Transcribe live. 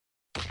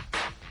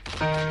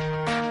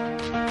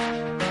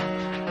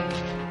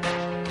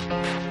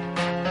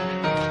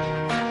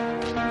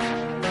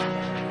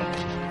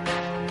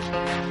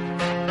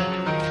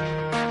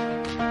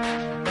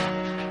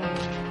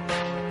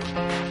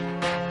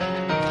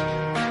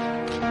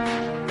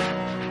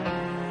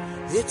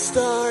It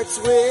starts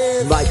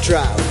with mic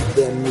drop,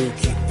 then we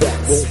keep that.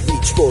 Won't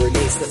reach for an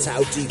ace, that's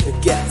how deep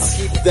it gets.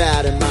 I'll keep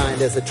that in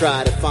mind as I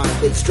try to find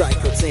late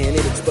strikeouts and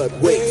innings. But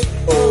wait,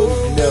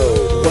 oh no,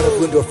 what if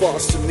Lindor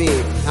falls to me?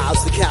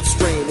 How's the calf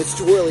strain? It's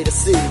too early to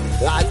see.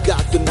 I've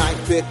got the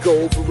 9th pick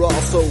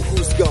overall, so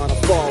who's gonna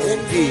fall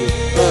and be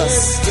a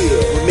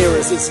steal?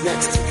 Ramirez is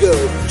next to go.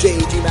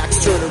 J.D.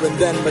 Max Turner and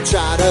then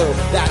Machado.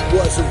 That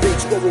was a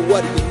reach, but well,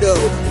 what do you know?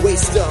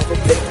 Waste of a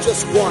pick,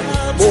 just one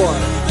more.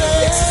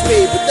 It's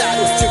me, but that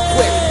was too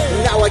quick.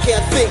 Now I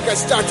can't think, I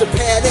start to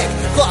panic.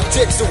 Clock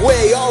ticks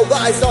away, all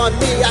eyes on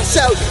me. I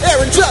shout,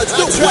 Aaron Judge,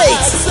 don't wait. I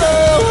tried so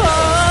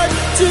hard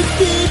to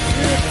be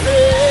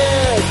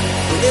prepared.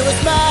 When it was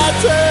my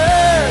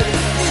turn,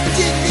 it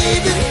didn't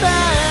even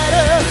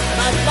matter.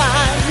 My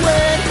mind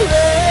went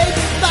blank,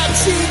 my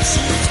cheat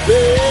sheets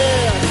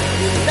bare.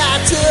 And I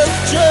took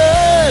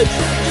Judge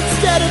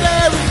instead of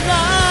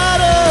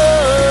Arenado.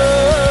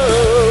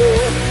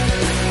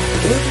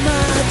 Put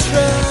my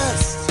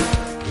trust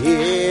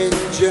in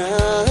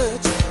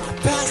Judge. I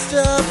passed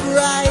up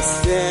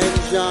Bryce and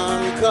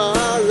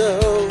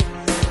Giancarlo.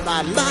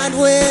 My mind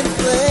went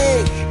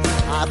blank.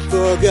 I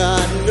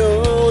forgot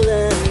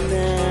Nolan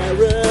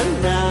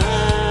Arenado.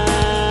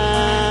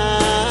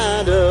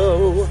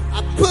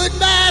 I put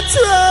my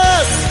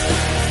trust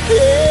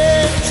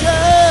in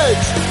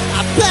Judge.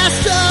 I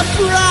passed up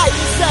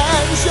Bryce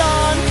and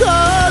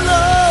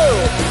Giancarlo.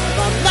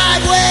 My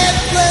mind went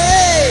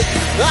blank.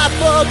 I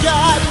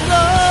forgot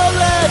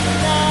Nolan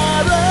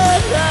Arenado.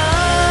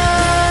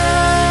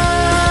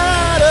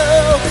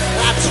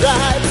 I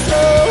tried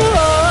so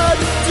hard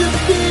to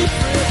be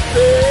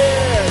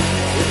prepared.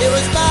 When it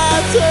was my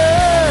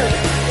turn,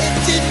 it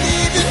didn't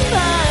even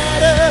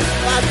matter.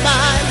 My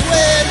mind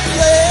went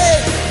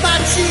blank, my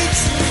cheat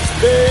sheets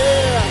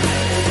bare.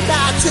 And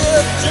I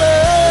took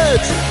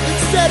Judge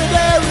instead of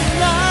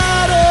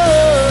Arenado.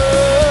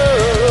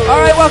 All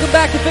right, welcome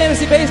back to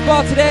Fantasy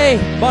Baseball today,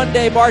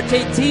 Monday, March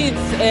 18th.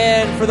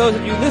 And for those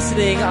of you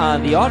listening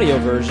on the audio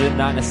version,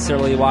 not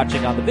necessarily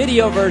watching on the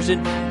video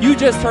version, you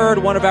just heard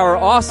one of our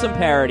awesome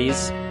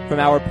parodies from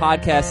our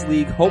Podcast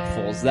League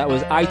hopefuls. That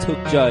was I Took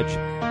Judge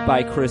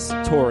by Chris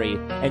Torrey.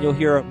 And you'll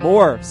hear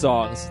more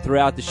songs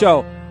throughout the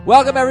show.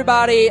 Welcome,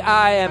 everybody.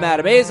 I am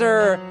Adam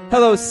Azer.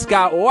 Hello,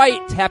 Scott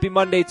White. Happy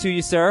Monday to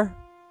you, sir.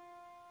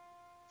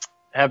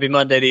 Happy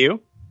Monday to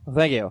you. Well,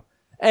 thank you.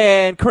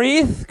 And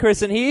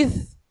Chris and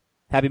Heath.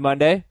 Happy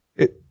Monday.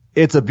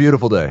 It's a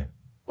beautiful day.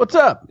 What's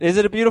up? Is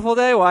it a beautiful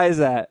day? Why is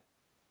that?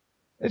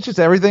 It's just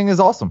everything is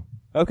awesome.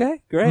 Okay,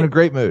 great. I'm in a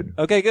great mood.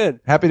 Okay, good.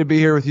 Happy to be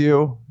here with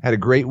you. Had a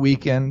great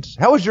weekend.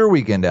 How was your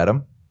weekend,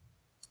 Adam?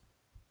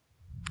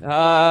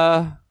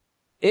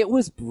 It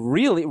was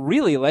really,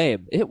 really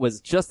lame. It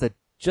was just a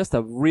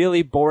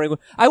really boring.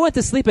 I went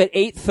to sleep at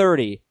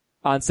 8:30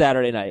 on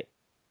Saturday night.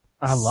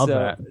 I love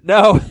that.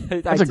 No,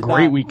 That's a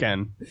great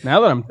weekend. Now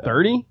that I'm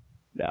 30,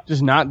 No.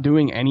 just not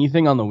doing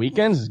anything on the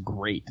weekends is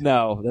great.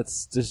 No,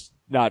 that's just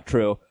not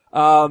true.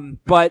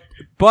 But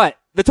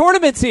the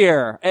tournament's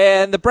here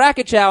and the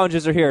bracket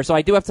challenges are here. So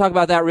I do have to talk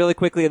about that really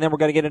quickly and then we're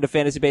going to get into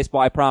fantasy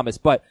baseball, I promise.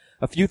 But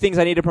a few things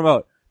I need to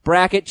promote.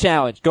 Bracket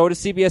challenge. Go to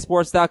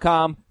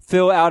cbssports.com,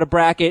 fill out a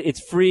bracket. It's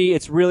free.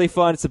 It's really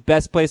fun. It's the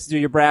best place to do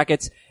your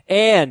brackets.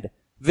 And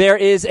there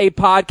is a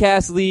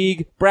podcast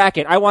league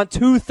bracket. I want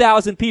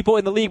 2,000 people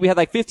in the league. We had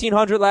like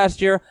 1,500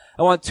 last year.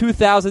 I want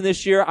 2,000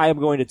 this year. I am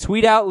going to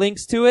tweet out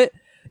links to it.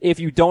 If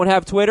you don't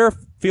have Twitter,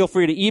 feel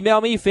free to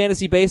email me,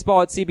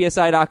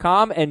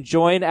 fantasybaseball@cbsi.com, and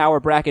join our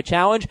bracket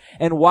challenge.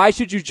 And why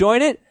should you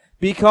join it?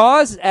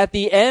 Because at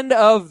the end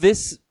of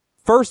this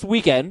first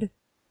weekend,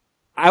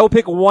 I will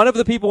pick one of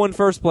the people in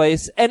first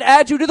place and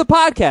add you to the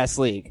podcast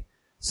league.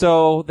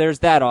 So there's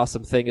that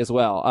awesome thing as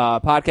well.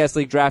 Podcast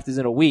league draft is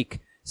in a week.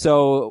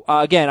 So,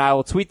 again, I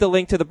will tweet the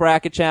link to the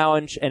bracket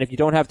challenge, and if you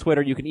don't have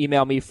Twitter, you can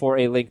email me for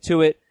a link to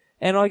it.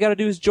 And all you gotta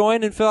do is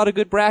join and fill out a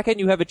good bracket, and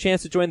you have a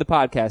chance to join the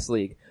podcast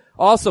league.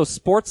 Also,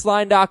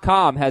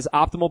 sportsline.com has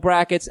optimal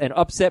brackets and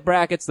upset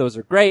brackets. Those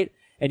are great.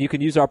 And you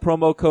can use our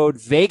promo code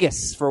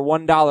VEGAS for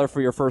 $1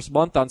 for your first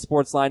month on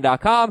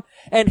sportsline.com.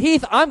 And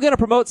Heath, I'm going to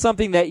promote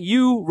something that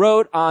you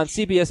wrote on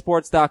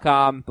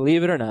cbssports.com,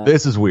 believe it or not.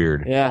 This is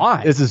weird. Yeah.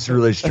 Why? This is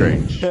really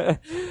strange.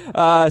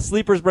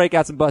 Sleepers,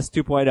 breakouts, and busts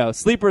 2.0.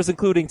 Sleepers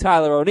including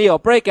Tyler O'Neill.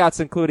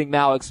 Breakouts including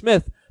Malik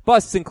Smith.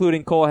 Busts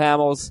including Cole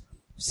Hamels.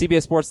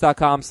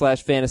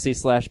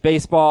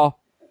 cbssports.com/fantasy/baseball.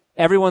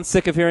 Everyone's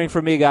sick of hearing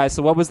from me, guys.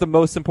 So what was the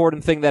most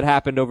important thing that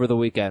happened over the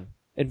weekend?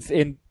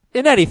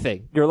 In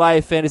anything. Your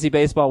life, fantasy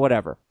baseball,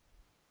 whatever.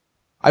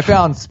 I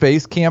found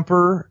Space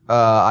Camper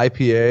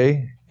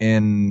IPA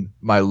in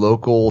my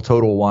local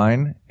Total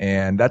Wine,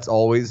 and that's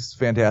always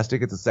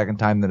fantastic. It's the second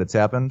time that it's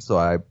happened, so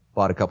I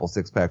bought a couple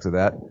 6-packs of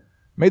that.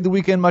 Made the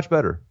weekend much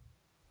better.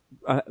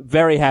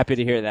 Very happy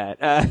to hear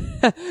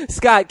that.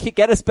 Scott,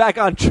 get us back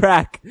on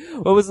track.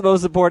 What was the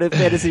most important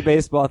fantasy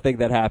baseball thing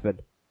that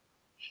happened?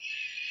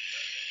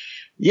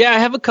 Yeah, I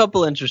have a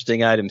couple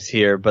interesting items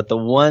here, but the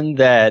one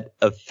that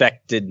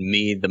affected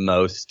me the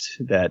most,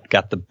 that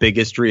got the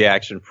biggest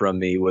reaction from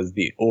me, was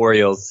the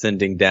Orioles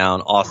sending down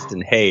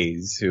Austin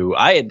Hayes, who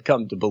I had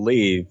come to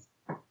believe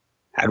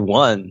had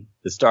won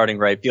the starting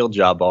right field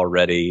job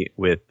already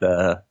with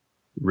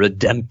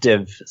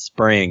redemptive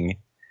spring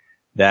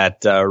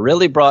that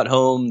really brought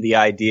home the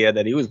idea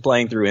that he was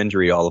playing through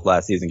injury all of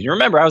last season. You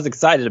remember, I was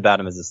excited about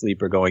him as a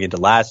sleeper going into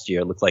last year.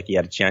 It looked like he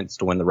had a chance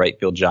to win the right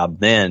field job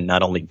then.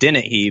 Not only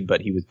didn't he,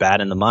 but he was bad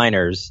in the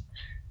minors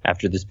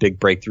after this big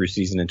breakthrough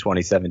season in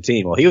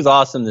 2017. Well, he was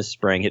awesome this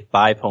spring, hit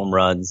 5 home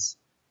runs,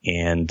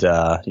 and,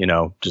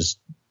 just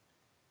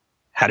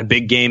had a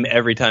big game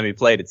every time he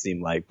played, it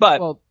seemed like.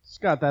 But, well,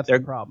 Scott, that's the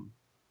problem.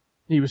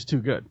 He was too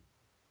good.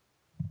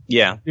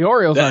 Yeah. The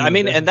Orioles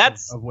and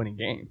that's of winning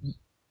games.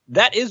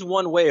 That is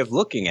one way of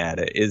looking at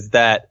it, is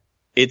that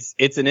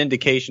it's an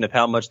indication of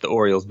how much the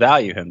Orioles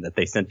value him, that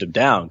they sent him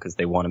down because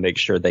they want to make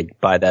sure they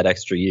buy that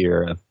extra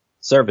year of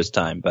service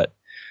time. But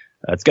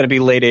it's going to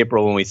be late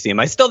April when we see him.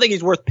 I still think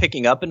he's worth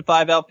picking up in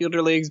 5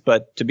 outfielder leagues,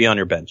 but to be on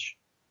your bench.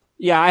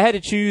 Yeah, I had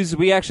to choose.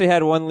 We actually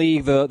had one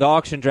league, the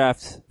auction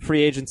draft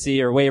free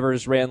agency or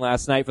waivers ran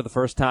last night for the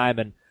first time.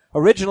 And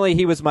originally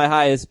he was my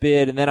highest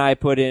bid. And then I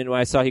put in,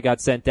 when I saw he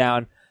got sent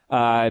down,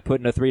 I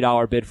put in a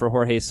 $3 bid for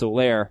Jorge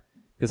Soler.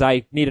 Because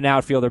I need an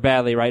outfielder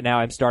badly right now.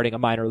 I'm starting a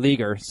minor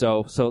leaguer,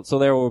 so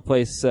there will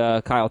replace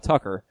Kyle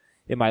Tucker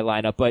in my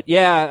lineup. But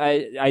yeah,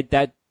 I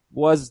that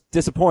was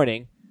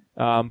disappointing.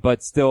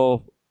 But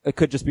still, it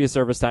could just be a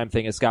service time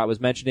thing, as Scott was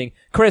mentioning.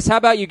 Chris, how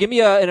about you? Give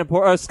me an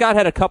important. Scott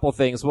had a couple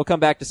things. We'll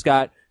come back to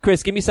Scott.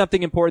 Chris, give me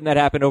something important that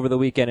happened over the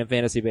weekend in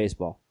fantasy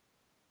baseball.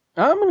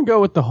 I'm gonna go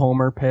with the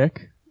homer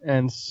pick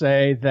and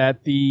say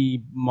that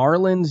the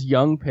Marlins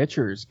young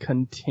pitchers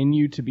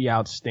continue to be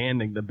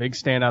outstanding. The big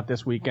standout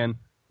this weekend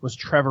was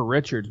Trevor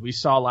Richards. We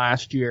saw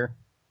last year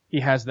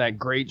he has that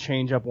great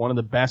changeup, one of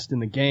the best in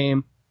the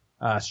game.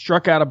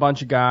 Struck out a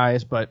bunch of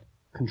guys, but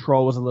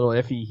control was a little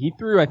iffy. He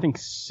threw, I think,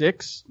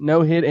 6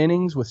 no-hit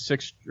innings with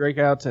 6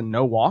 strikeouts and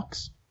no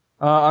walks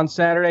on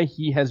Saturday.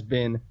 He has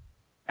been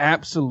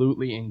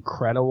absolutely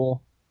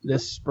incredible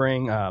this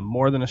spring.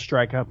 More than a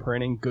strikeout per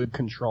inning, good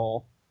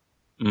control.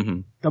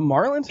 Mm-hmm. The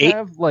Marlins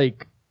have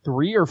like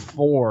 3 or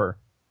 4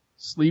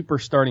 sleeper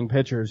starting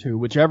pitchers who,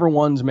 whichever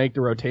ones make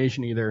the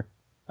rotation, either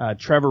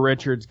Trevor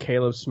Richards,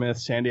 Caleb Smith,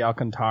 Sandy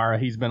Alcantara,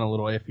 he's been a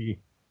little iffy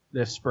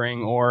this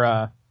spring,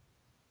 or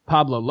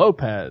Pablo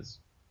Lopez.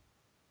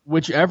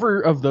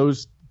 Whichever of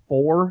those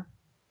 4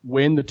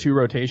 win the 2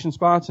 rotation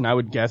spots, and I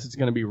would guess it's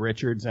going to be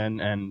Richards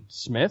and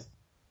Smith,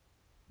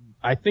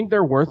 I think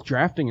they're worth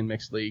drafting in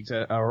mixed leagues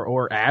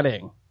or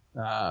adding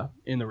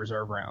in the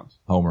reserve rounds.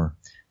 Homer.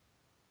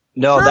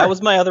 No, Sure. That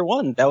was my other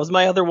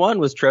one.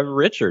 Was Trevor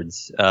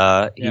Richards.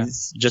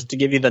 He's, just to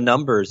give you the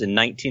numbers, in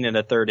 19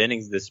 1/3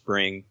 innings this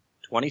spring,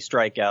 20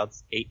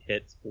 strikeouts, 8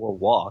 hits, 4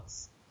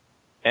 walks.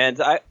 And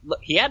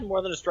he had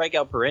more than a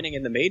strikeout per inning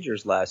in the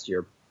majors last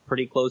year,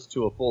 pretty close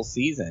to a full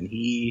season.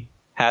 He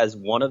has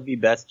one of the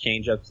best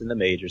changeups in the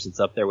majors. It's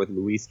up there with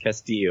Luis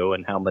Castillo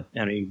and how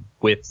many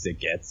whiffs it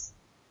gets.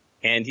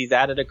 And he's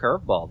added a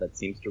curveball that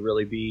seems to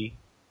really be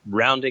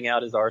rounding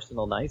out his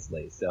arsenal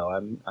nicely. So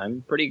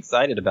I'm pretty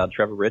excited about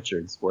Trevor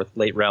Richards, worth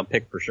late round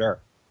pick for sure.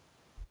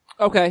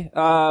 Okay.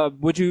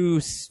 Would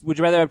you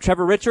rather have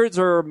Trevor Richards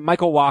or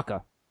Michael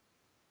Wacha?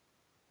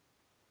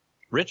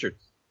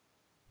 Richards.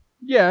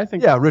 Yeah, I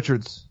think. Yeah,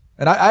 Richards.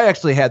 And I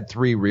actually had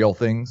 3 real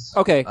things.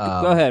 Okay,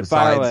 go ahead.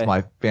 Fire Besides away.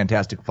 my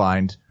fantastic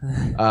find.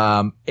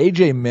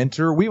 AJ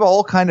Minter, we've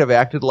all kind of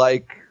acted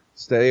like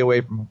stay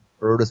away from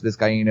Arodys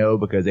Vizcaino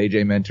because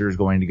AJ Minter is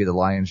going to get the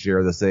lion's share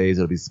of the saves.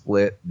 It'll be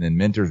split, and then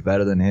Minter's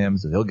better than him,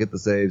 so he'll get the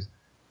saves.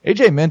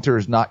 AJ Minter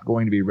is not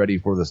going to be ready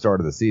for the start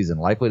of the season,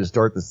 likely to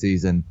start the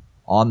season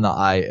on the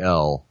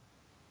IL.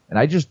 And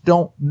I just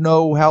don't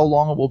know how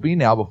long it will be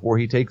now before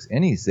he takes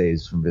any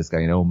saves from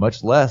Vizcaino,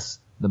 much less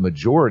the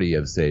majority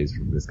of saves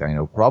from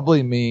Vizcaino.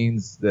 Probably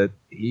means that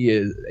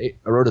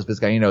Arodys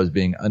Vizcaino is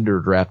being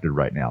underdrafted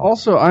right now.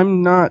 Also,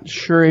 I'm not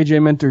sure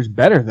AJ Minter's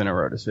better than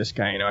Arodys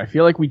Vizcaino. I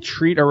feel like we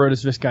treat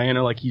Arodys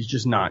Vizcaino like he's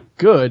just not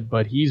good,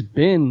 but he's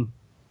been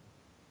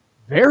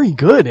very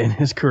good in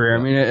his career.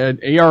 I mean, an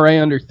ARA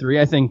under 3,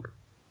 I think,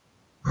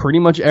 pretty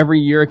much every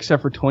year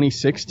except for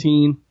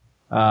 2016.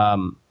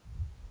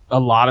 A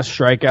lot of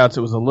strikeouts.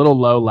 It was a little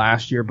low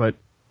last year, but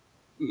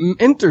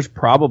Minter's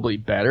probably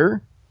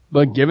better.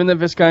 But given that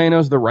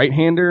Vizcaino's the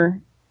right-hander,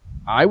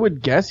 I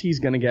would guess he's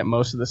going to get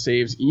most of the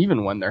saves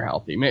even when they're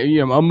healthy. Maybe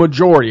a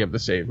majority of the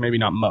saves, maybe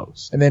not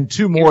most. And then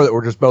 2 more that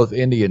were just both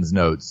Indians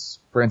notes.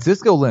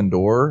 Francisco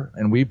Lindor,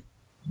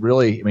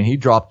 and he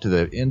dropped to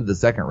the end of the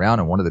second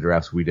round in one of the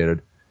drafts we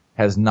did,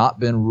 has not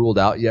been ruled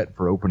out yet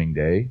for opening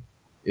day.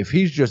 If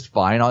he's just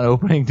fine on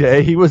opening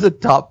day, he was a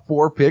top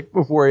 4 pick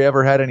before he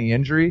ever had any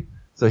injury.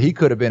 So he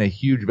could have been a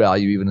huge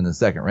value even in the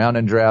second round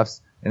in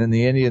drafts. And then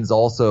the Indians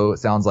also, it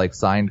sounds like,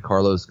 signed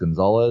Carlos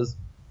Gonzalez.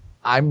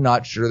 I'm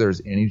not sure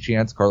there's any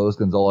chance Carlos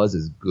Gonzalez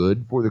is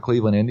good for the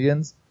Cleveland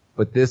Indians,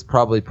 but this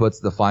probably puts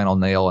the final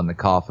nail in the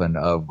coffin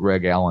of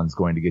Greg Allen's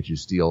going to get you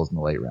steals in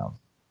the late rounds.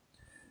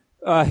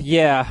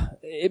 Yeah,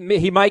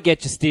 he might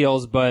get you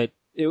steals, but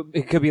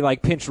it could be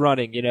like pinch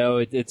running, you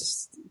know,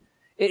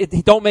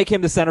 don't make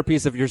him the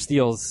centerpiece of your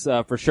steals,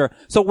 for sure.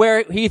 So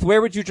Heath,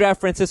 where would you draft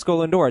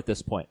Francisco Lindor at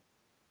this point?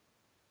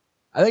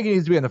 I think he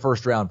needs to be in the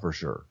first round for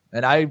sure.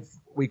 And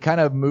we kind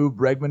of moved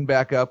Bregman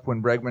back up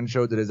when Bregman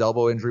showed that his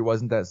elbow injury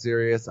wasn't that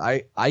serious.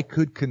 I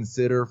could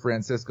consider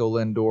Francisco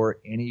Lindor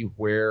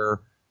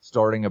anywhere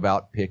starting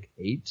about pick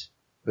 8,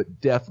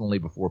 but definitely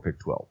before pick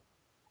 12.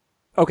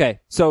 Okay,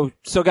 so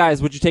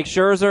guys, would you take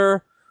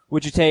Scherzer?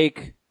 Would you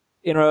take,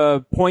 in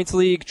a points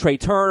league, Trey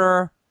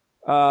Turner,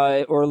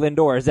 or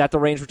Lindor? Is that the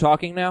range we're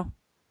talking now?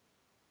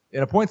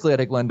 In a points league, I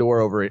take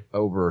Lindor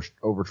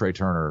over Trey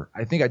Turner.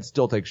 I think I'd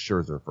still take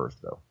Scherzer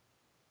first, though.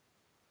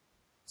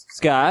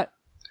 Scott?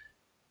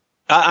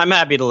 I'm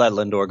happy to let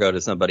Lindor go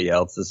to somebody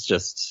else. It's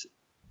just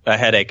a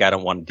headache I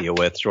don't want to deal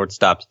with.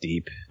 Shortstop's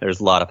deep.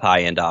 There's a lot of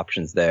high-end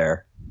options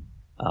there.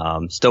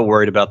 Still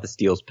worried about the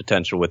steals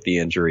potential with the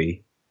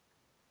injury.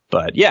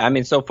 But yeah, I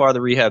mean, so far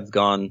the rehab's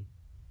gone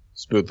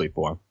smoothly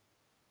for him.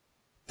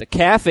 The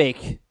calf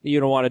ache you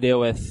don't want to deal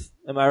with.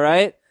 Am I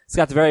right?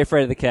 Scott's very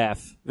afraid of the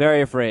calf.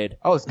 Very afraid.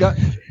 Oh, Scott,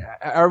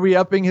 are we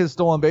upping his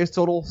stolen base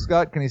total,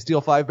 Scott? Can he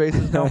steal 5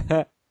 bases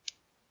now?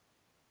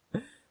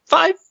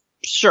 5?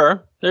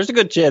 Sure. There's a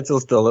good chance he'll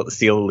still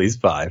steal at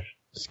least 5.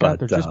 Scott,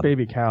 they're just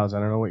baby cows. I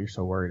don't know what you're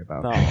so worried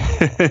about.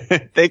 No.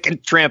 They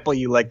can trample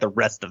you like the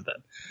rest of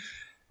them.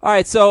 All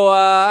right, so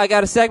I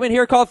got a segment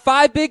here called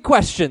 5 Big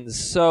Questions.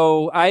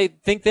 So I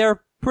think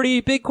they're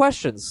pretty big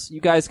questions. You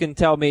guys can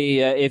tell me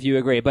if you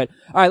agree. But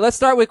all right, let's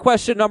start with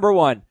question number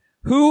 1.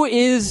 Who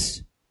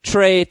is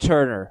Trey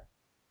Turner?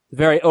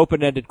 Very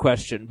open-ended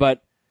question,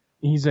 but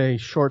he's a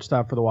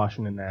shortstop for the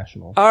Washington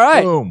Nationals. All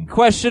right. Boom.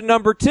 Question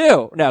number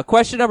 2. No,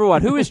 question number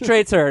 1. Who is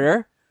Trey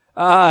Turner?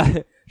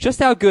 Just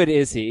how good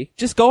is he?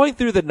 Just going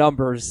through the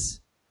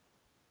numbers,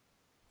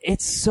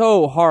 it's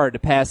so hard to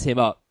pass him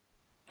up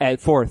at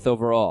 4th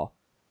overall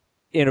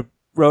in a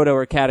Roto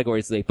or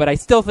Categories League, but I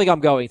still think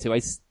I'm going to. I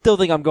still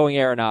think I'm going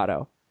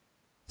Arenado.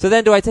 So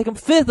then do I take him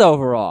 5th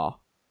overall?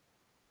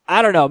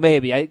 I don't know,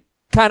 maybe. I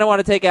kind of want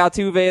to take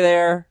Altuve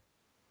there.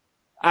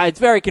 It's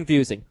very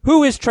confusing.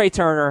 Who is Trey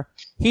Turner?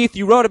 Heath,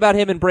 you wrote about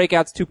him in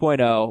Breakouts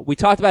 2.0. We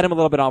talked about him a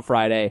little bit on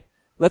Friday.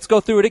 Let's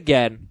go through it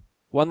again.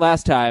 One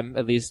last time,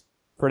 at least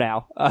for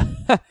now.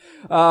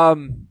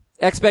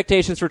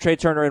 Expectations for Trey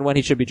Turner and when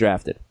he should be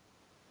drafted.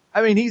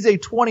 I mean, he's a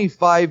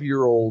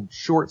 25-year-old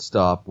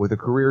shortstop with a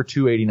career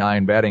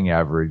 .289 batting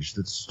average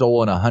that's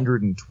stolen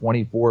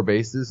 124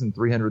 bases in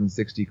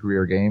 360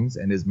 career games,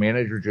 and his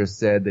manager just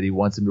said that he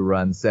wants him to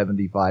run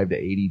 75 to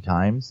 80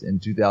 times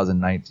in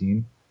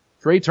 2019.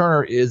 Trey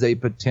Turner is a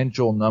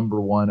potential number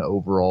 1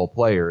 overall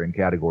player in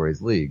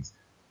Categories Leagues.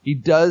 He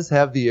does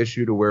have the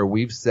issue to where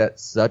we've set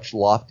such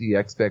lofty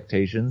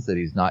expectations that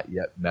he's not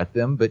yet met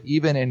them, but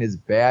even in his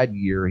bad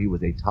year, he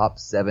was a top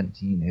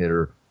 17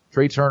 hitter.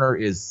 Trey Turner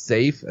is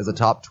safe as a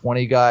top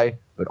 20 guy,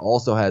 but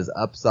also has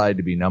upside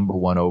to be number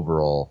 1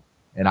 overall.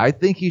 And I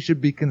think he should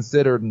be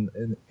considered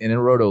in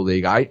a Roto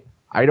League. I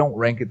don't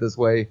rank it this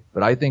way,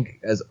 but I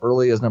think as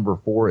early as number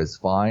 4 is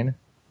fine.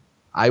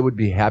 I would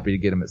be happy to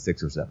get him at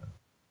 6 or 7.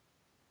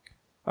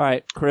 All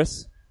right,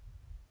 Chris?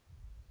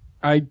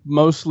 I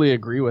mostly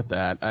agree with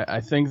that.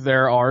 I think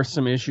there are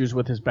some issues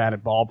with his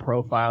batted ball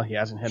profile. He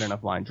hasn't hit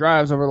enough line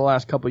drives over the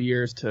last couple of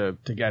years to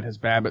get his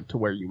BABIP to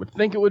where you would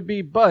think it would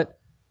be, but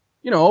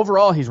you know,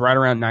 overall, he's right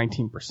around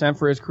 19%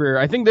 for his career.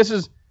 I think this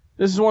is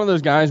one of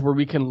those guys where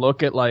we can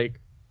look at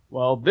like,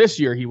 well, this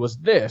year he was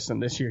this,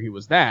 and this year he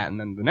was that, and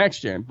then the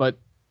next year. But,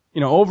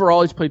 you know,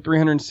 overall, he's played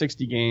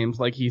 360 games.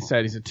 Like he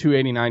said, he's a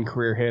 .289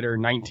 career hitter,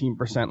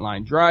 19%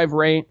 line drive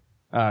rate,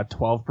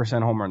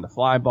 12% home run to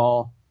fly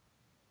ball.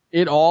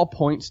 It all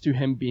points to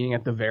him being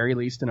at the very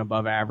least an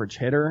above average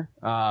hitter,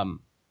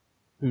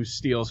 who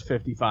steals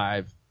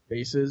 55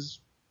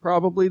 bases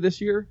probably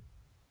this year.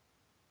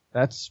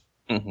 That's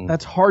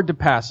hard to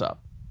pass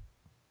up.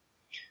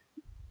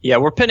 Yeah,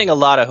 we're pinning a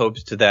lot of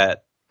hopes to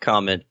that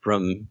comment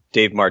from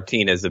Dave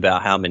Martinez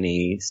about how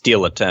many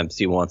steal attempts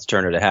he wants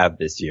Turner to have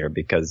this year,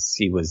 because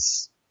he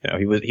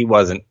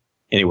wasn't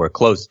anywhere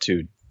close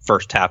to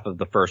first half of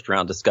the first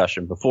round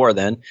discussion before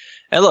then.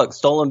 And look,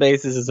 stolen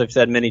bases, as I've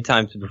said many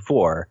times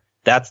before,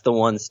 that's the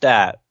one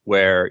stat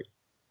where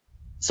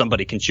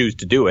somebody can choose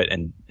to do it,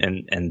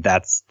 and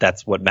that's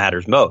what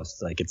matters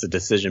most. Like, it's a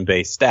decision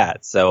based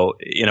stat. So,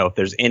 you know, if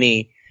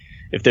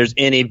there's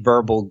any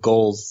verbal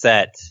goals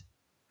set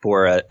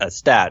for a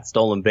stat,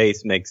 stolen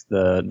base makes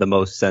the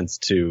most sense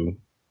to,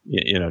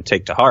 you know,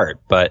 take to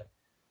heart. But,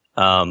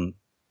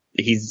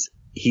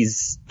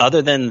 he's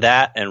other than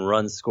that and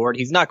runs scored,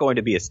 he's not going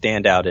to be a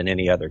standout in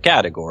any other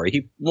category.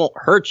 He won't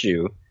hurt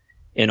you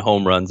in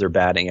home runs or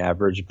batting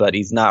average, but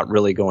he's not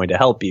really going to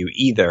help you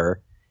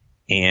either.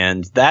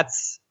 And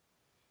that's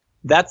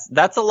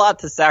that's a lot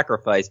to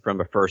sacrifice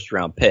from a first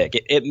round pick.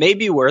 It may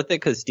be worth it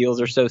because steals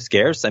are so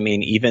scarce. I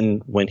mean,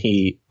 even when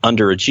he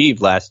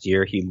underachieved last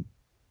year, he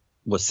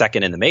was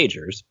second in the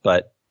majors.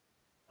 But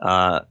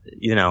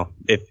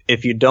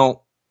if you don't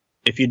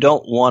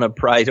want to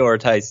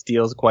prioritize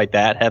steals quite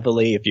that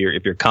heavily, if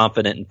you're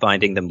confident in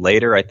finding them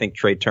later, I think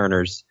Trey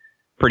Turner's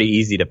pretty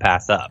easy to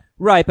pass up.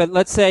 Right, but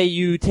let's say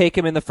you take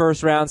him in the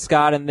first round,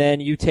 Scott, and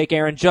then you take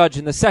Aaron Judge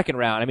in the second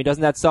round. I mean,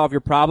 doesn't that solve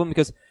your problem?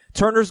 Because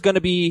Turner's going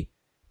to be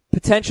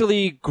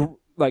potentially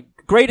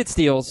great at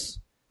steals,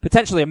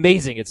 potentially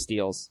amazing at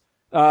steals,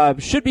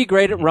 should be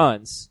great at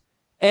runs,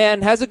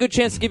 and has a good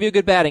chance to give you a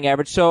good batting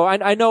average. So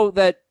I know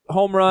that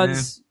home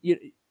runs.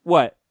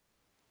 What?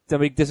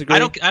 Somebody disagree? I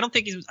don't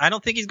think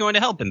he's going to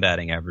help in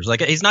batting average.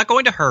 Like, he's not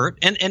going to hurt,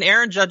 and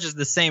Aaron Judge is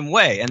the same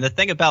way. And the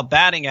thing about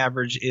batting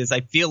average is,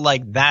 I feel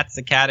like that's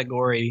a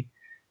category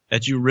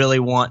that you really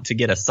want to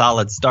get a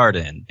solid start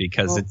in,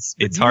 because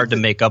it's hard to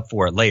make up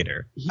for it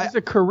later. He's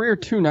a career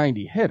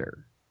 290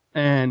 hitter,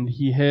 and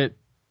he hit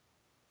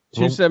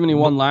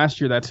 271 last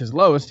year. That's his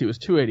lowest. He was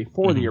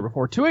 284 the year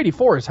before.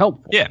 284 is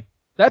helpful. Yeah,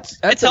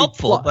 that's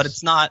helpful, but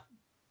it's not.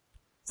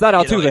 It's not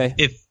Altuve.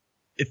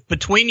 If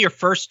between your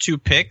first two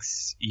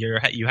picks you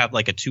have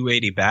like a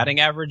 280 batting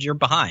average, you're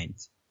behind.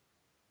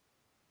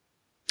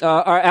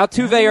 Are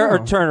Altuve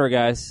or Turner,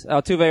 guys?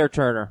 Altuve or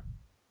Turner?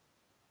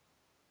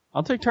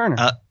 I'll take Turner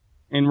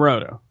in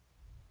Roto.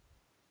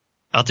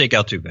 I'll take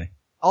Altuve.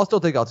 I'll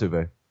still take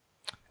Altuve.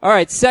 All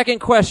right, second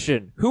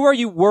question. Who are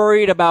you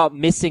worried about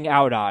missing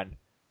out on?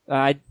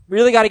 I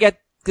really got to get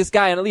this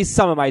guy on at least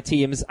some of my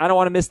teams. I don't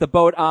want to miss the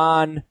boat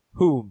on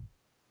whom?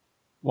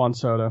 Juan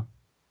Soto.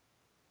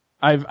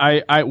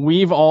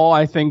 We've all,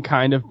 I think,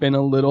 kind of been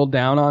a little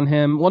down on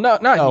him. Well,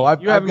 not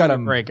you. I've got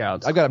him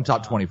breakouts. I've got him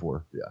top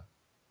 24. Yeah.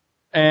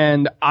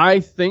 And I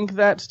think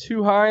that's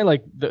too high.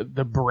 Like,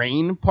 the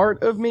brain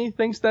part of me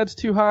thinks that's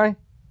too high.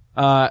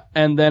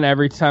 And then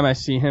every time I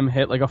see him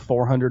hit like a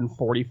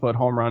 440-foot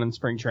home run in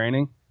spring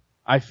training,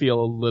 I feel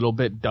a little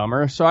bit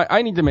dumber. So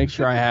I need to make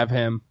sure I have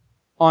him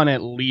on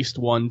at least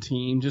one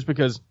team, just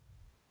because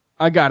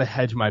I gotta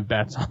hedge my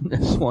bets on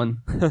this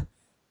one.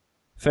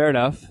 Fair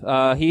enough.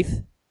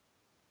 Heath?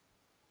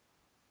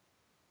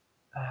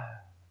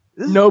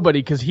 Nobody,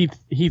 because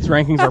Heath's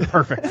rankings are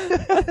perfect.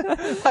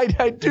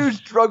 I do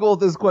struggle with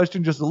this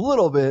question just a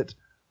little bit.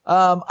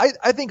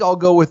 I think I'll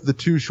go with the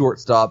two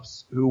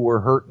shortstops who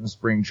were hurt in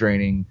spring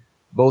training,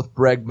 both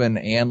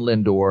Bregman and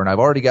Lindor, and I've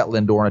already got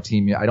Lindor on a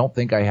team yet. I don't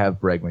think I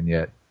have Bregman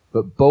yet,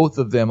 but both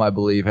of them, I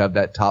believe, have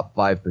that top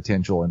 5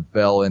 potential and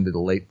fell into the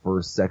late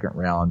first, second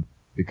round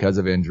because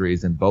of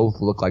injuries, and both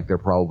look like they're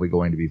probably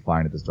going to be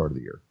fine at the start of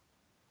the year.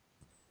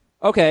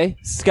 Okay.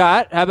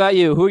 Scott, how about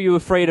you? Who are you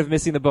afraid of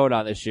missing the boat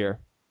on this year?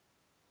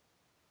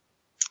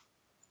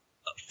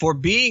 For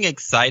being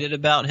excited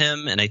about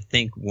him, and I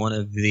think one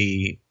of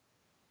the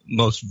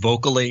most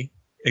vocally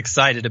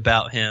excited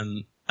about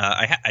him,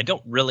 I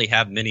don't really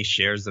have many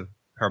shares of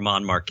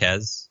German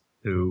Marquez,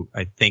 who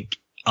I think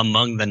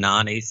among the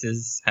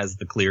non-aces has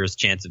the clearest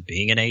chance of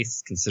being an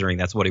ace, considering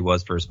that's what he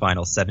was for his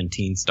final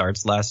 17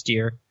 starts last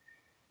year.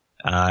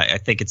 I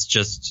think it's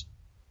just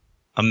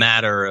a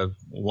matter of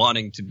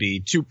wanting to be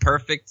too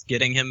perfect,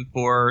 getting him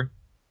for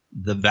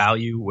the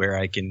value where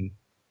I can,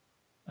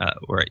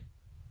 where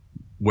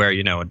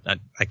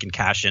I can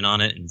cash in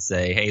on it and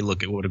say, hey,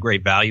 look at what a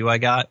great value I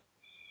got,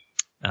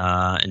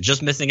 and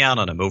just missing out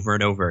on him over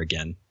and over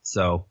again.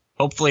 So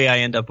hopefully I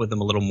end up with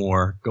him a little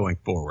more going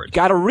forward.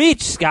 Got to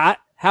reach, Scott.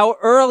 How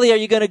early are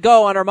you going to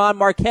go on German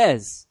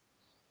Marquez?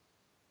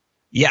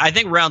 Yeah, I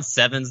think round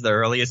 7's the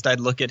earliest I'd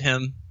look at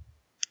him,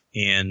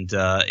 and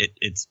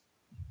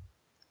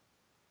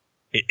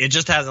it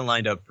just hasn't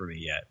lined up for me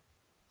yet.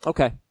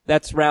 Okay.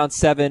 That's round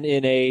 7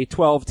 in a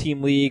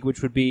 12-team league,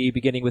 which would be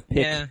beginning with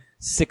pick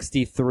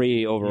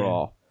 63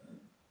 overall.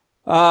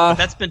 But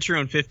that's been true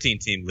in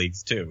 15-team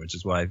leagues, too, which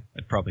is why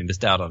I probably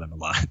missed out on him a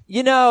lot.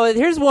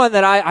 Here's one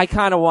that I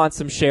kind of want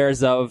some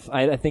shares of.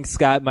 I think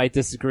Scott might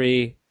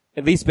disagree,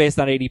 at least based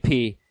on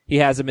ADP. He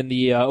has him in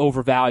the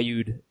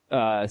overvalued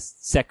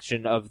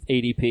section of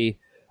ADP,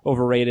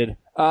 overrated.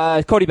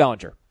 Cody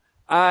Bellinger.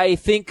 I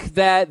think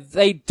that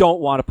they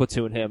don't want to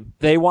platoon him.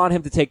 They want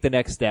him to take the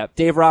next step.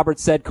 Dave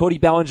Roberts said Cody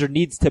Bellinger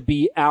needs to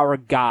be our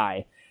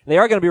guy. They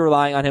are going to be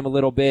relying on him a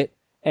little bit.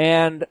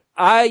 And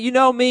you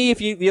know me, if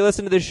you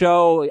listen to the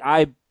show,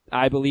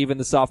 I believe in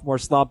the sophomore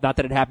slump. Not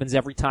that it happens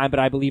every time, but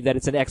I believe that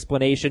it's an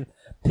explanation.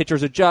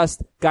 Pitchers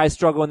adjust, guys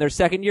struggle in their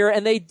second year,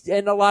 and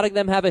a lot of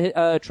them have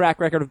a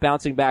track record of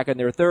bouncing back in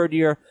their third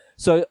year.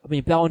 So, I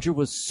mean, Bellinger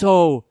was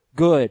so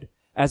good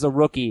as a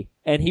rookie,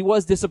 and he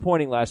was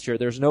disappointing last year.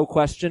 There's no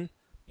question.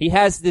 He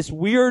has this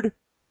weird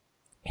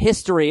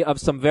history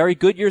of some very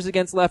good years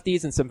against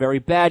lefties and some very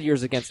bad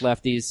years against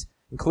lefties,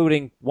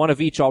 including one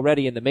of each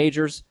already in the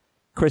majors.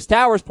 Chris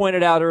Towers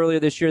pointed out earlier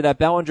this year that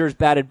Bellinger's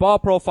batted ball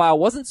profile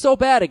wasn't so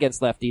bad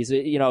against lefties.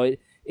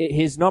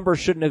 His numbers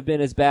shouldn't have been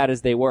as bad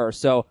as they were.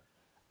 So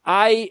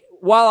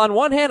while on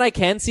one hand I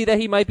can see that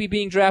he might be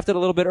being drafted a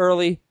little bit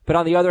early, but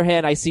on the other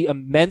hand I see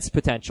immense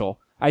potential.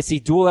 I see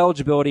dual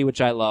eligibility,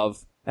 which I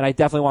love. And I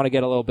definitely want to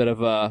get a little bit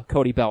of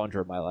Cody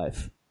Bellinger in my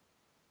life.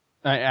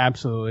 I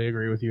absolutely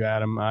agree with you,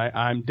 Adam.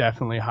 I'm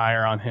definitely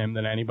higher on him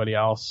than anybody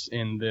else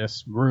in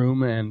this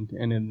room and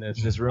in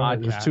this room,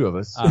 podcast. there's two of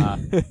us.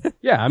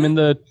 Yeah, I'm in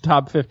the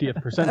top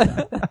 50th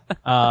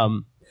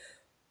percentile.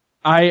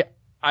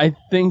 I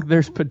think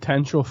there's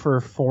potential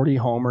for 40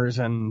 homers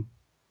and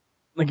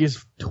like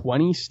is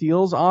 20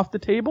 steals off the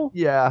table?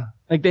 Yeah.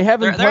 Like they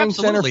have him There playing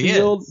center absolutely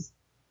field. is.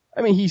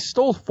 I mean, he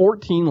stole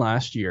 14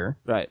 last year.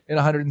 Right. In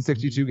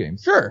 162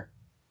 games. Sure.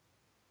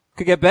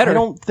 Could get better. I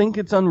don't think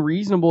it's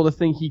unreasonable to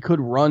think he could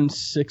run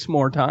 6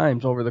 more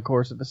times over the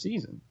course of the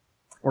season.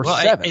 Or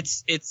 7.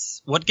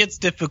 It's what gets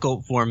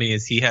difficult for me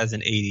is he has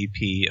an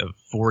ADP of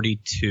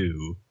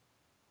 42,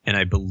 and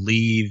I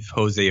believe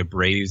Jose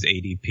Abreu's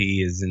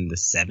ADP is in the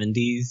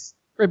 70s.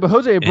 Right, but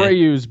Jose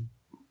Abreu's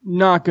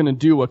not going to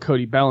do what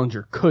Cody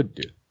Bellinger could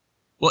do.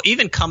 Well,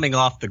 even coming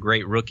off the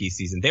great rookie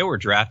season, they were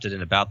drafted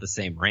in about the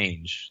same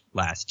range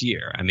last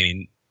year. I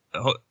mean,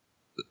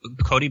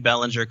 Cody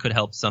Bellinger could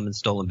help some in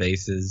stolen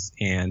bases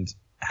and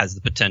has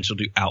the potential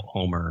to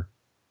out-homer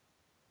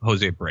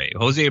Jose Abreu.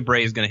 Jose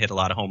Abreu is going to hit a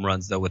lot of home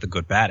runs, though, with a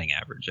good batting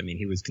average. I mean,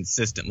 he was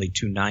consistently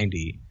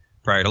 290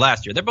 prior to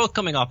last year. They're both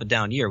coming off a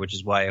down year, which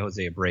is why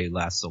Jose Abreu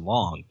lasts so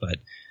long. But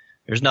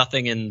there's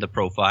nothing in the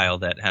profile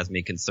that has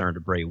me concerned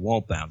Abreu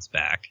won't bounce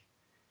back.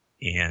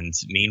 And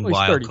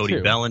meanwhile,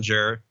 Cody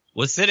Bellinger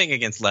was sitting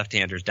against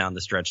left-handers down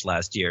the stretch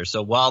last year.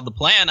 So while the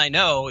plan, I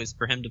know, is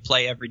for him to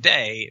play every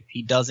day, if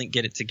he doesn't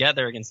get it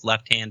together against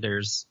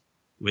left-handers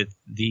with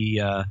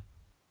the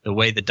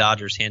way the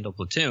Dodgers handle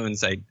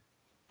platoons,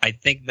 I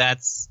think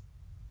that's,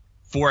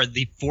 for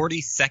the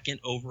 42nd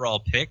overall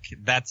pick,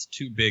 that's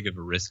too big of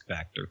a risk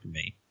factor for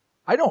me.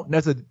 I don't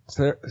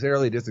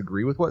necessarily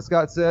disagree with what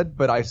Scott said,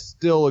 but I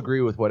still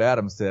agree with what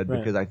Adam said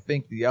because I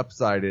think the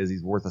upside is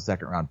he's worth a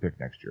second-round pick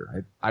next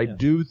year. I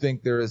do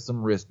think there is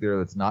some risk there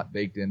that's not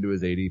baked into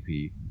his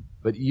ADP,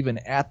 but even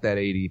at that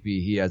ADP,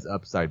 he has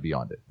upside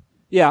beyond it.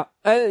 Yeah,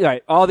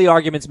 right. All the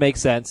arguments make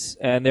sense,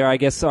 and there, I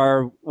guess,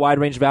 are wide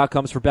range of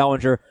outcomes for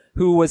Bellinger,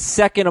 who was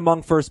second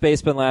among first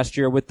basemen last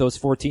year with those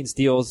 14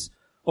 steals.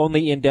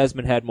 Only Ian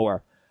Desmond had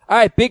more. All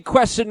right, big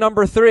question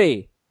number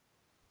 3.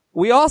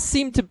 We all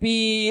seem to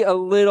be a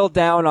little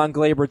down on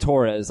Gleyber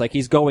Torres. Like,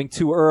 he's going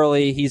too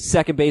early. He's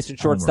second base and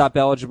shortstop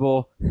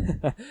eligible.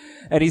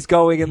 And he's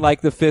going in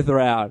like the 5th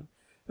round.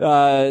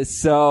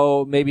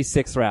 So maybe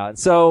 6th round.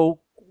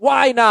 So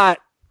why not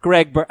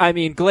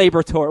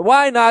Gleyber Torres?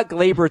 Why not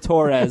Gleyber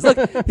Torres? Look,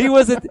 he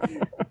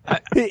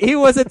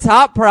was a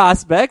top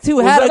prospect who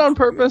was had that on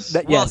purpose?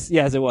 Yes,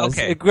 it was.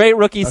 Okay. A great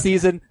rookie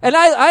season. And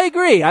I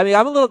agree. I mean,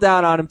 I'm a little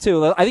down on him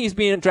too. I think he's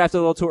being drafted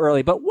a little too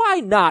early, but why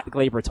not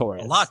Gleyber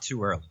Torres? A lot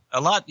too early.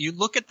 You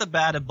look at the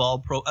batted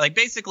ball like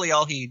basically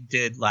all he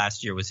did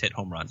last year was hit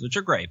home runs, which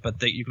are great,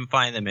 but you can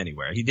find them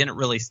anywhere. He didn't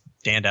really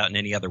stand out in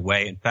any other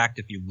way. In fact,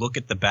 if you look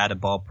at the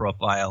batted ball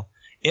profile,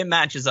 it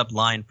matches up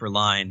line for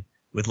line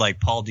with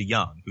like Paul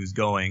DeYoung, who's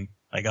going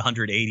like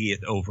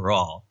 180th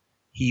overall.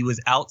 He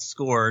was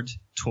outscored,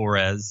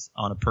 Torres,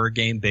 on a per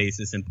game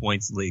basis in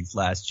points leagues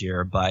last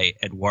year by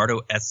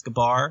Eduardo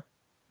Escobar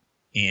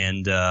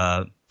and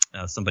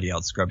somebody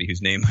else, scrubby,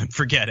 whose name I'm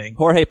forgetting.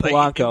 Jorge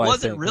Polanco. It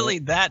wasn't really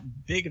that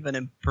big of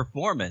a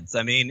performance.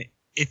 I mean,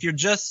 if you're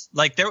just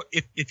like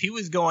if he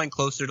was going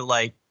closer to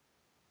like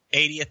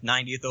 80th,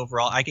 90th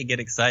overall, I could get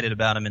excited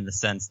about him in the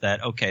sense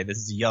that, okay, this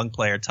is a young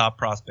player, top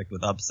prospect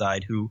with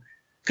upside who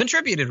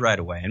contributed right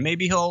away, and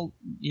maybe he'll,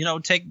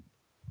 take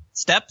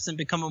steps and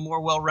become a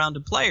more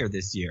well-rounded player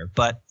this year.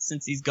 But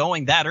since he's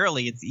going that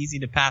early, it's easy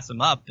to pass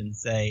him up and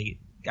say,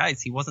 guys,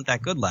 he wasn't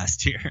that good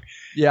last year.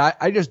 Yeah,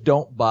 I just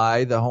don't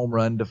buy the home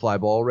run to fly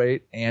ball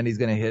rate, and he's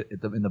going to hit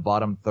in the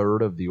bottom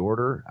third of the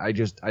order.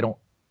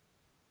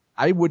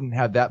 I wouldn't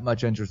have that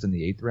much interest in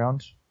the 8th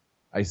round.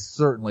 I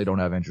certainly don't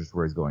have interest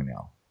where he's going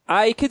now.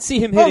 I could see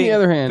him hitting on the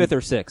other hand, 5th or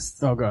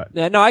 6th. Oh, God.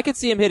 No, I could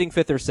see him hitting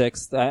 5th or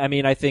 6th. I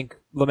mean, I think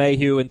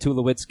LeMahieu and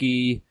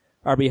Tulowitzki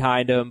are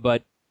behind him,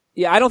 but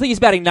yeah, I don't think he's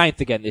batting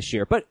 9th again this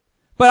year. But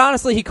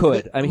honestly, he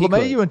could. I mean,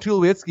 LeMahieu and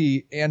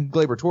Tulowitzki and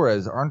Gleyber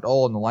Torres aren't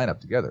all in the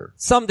lineup together.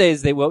 Some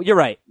days they will. You're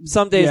right.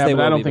 Some days they will.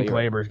 But I don't think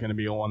Gleyber is going to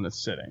be the one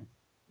that's sitting.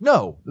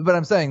 No, but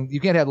I'm saying you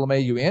can't have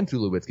LeMahieu and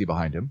Tulowitzki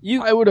behind him.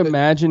 I would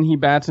imagine he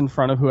bats in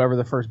front of whoever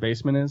the first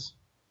baseman is.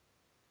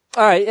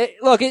 All right.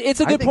 Look, it's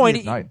a good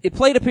point.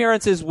 Plate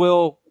appearances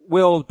will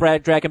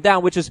drag him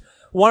down, which is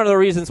one of the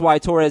reasons why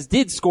Torres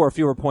did score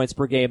fewer points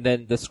per game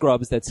than the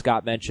scrubs that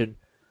Scott mentioned.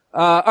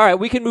 All right,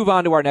 we can move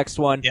on to our next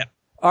one. Yep.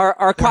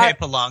 Our Jorge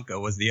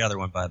Polanco was the other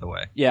one, by the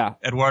way. Yeah.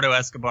 Eduardo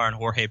Escobar and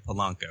Jorge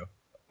Polanco.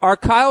 Are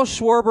Kyle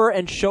Schwarber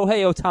and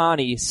Shohei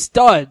Ohtani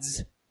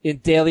studs in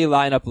daily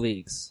lineup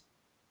leagues?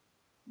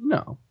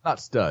 No. Not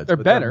studs. They're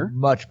better. They're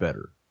much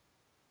better.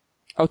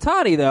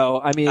 Ohtani,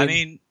 though, I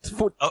mean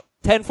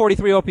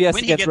 1043 OPS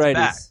against righties.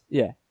 Back.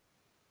 Yeah.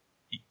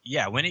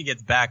 Yeah, when he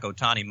gets back,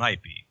 Ohtani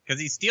might be. Because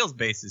he steals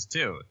bases,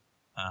 too.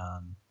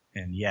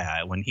 And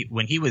yeah, when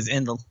he was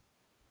in the...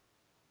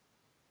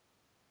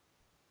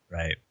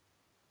 Right.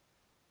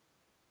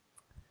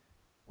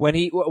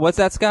 What's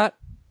that, Scott?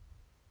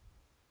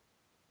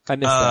 I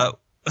missed that.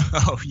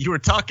 Oh, you were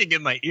talking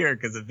in my ear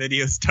because the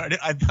video started.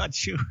 I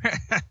thought you were.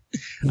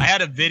 I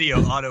had a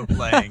video auto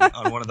playing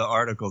on one of the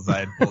articles I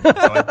had pulled up,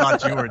 so I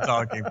thought you were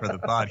talking for the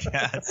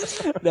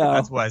podcast. No.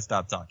 That's why I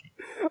stopped talking.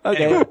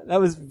 Okay, Anyway. that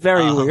was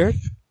very weird.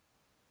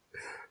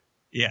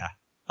 Yeah.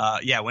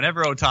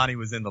 Whenever Ohtani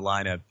was in the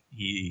lineup,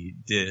 he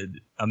did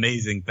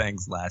amazing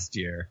things last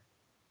year.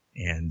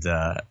 And,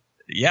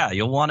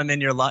 you'll want him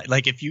in your line.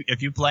 Like if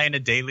you play in a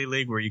daily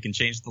league where you can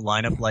change the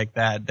lineup like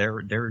that,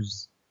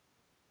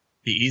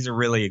 he's a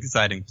really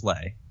exciting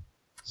play.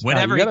 Scott,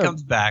 Whenever he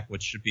comes back,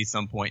 which should be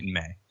some point in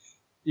May.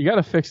 You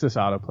gotta fix this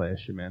autoplay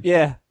issue, man.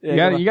 Yeah. You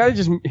gotta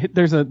just hit,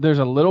 there's a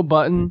little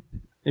button.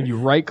 If you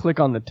right click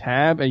on the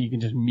tab and you can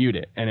just mute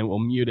it and it will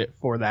mute it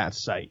for that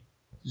site.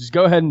 Just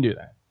go ahead and do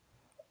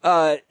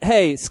that.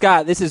 Hey,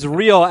 Scott, this is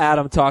real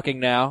Adam talking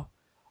now.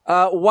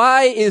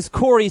 Why is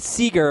Corey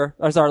Seager,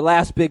 as our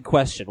last big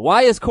question,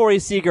 why is Corey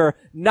Seager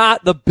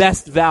not the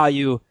best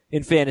value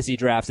in fantasy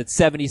drafts at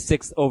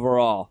 76th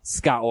overall,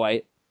 Scott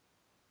White?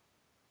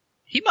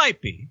 He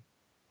might be.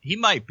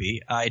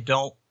 I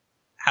don't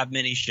have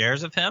many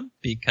shares of him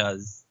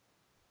because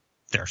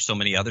there are so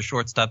many other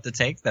shortstop to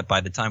take that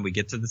by the time we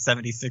get to the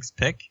 76th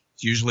pick,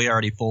 it's usually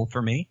already full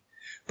for me.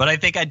 But I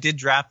think I did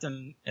draft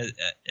him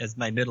as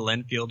my middle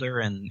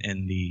infielder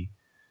in the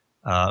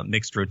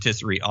mixed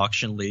rotisserie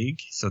auction league.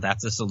 So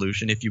that's a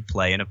solution if you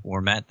play in a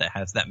format that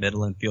has that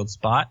middle infield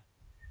spot.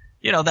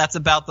 That's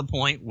about the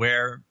point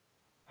where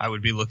I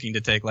would be looking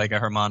to take like a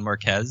German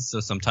Marquez.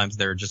 So sometimes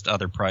there are just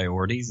other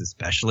priorities,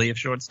 especially if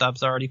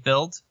shortstop's already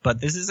filled. But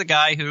this is a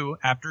guy who,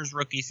 after his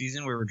rookie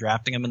season, we were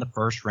drafting him in the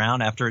first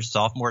round. After his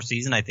sophomore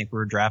season, I think we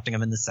were drafting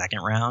him in the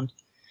second round.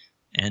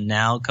 And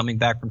now coming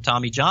back from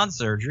Tommy John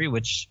surgery,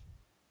 which,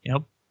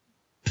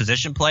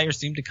 position players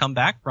seem to come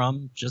back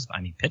from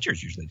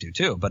pitchers usually do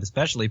too, but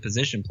especially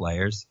position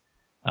players.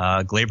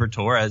 Gleyber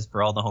Torres,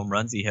 for all the home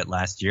runs he hit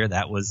last year,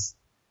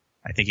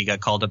 I think he got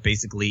called up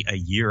basically a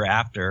year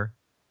after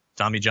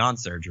Tommy John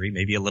surgery,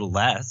 maybe a little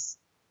less.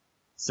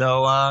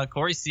 So,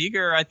 Corey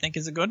Seager, I think,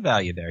 is a good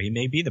value there. He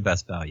may be the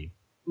best value.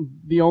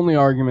 The only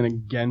argument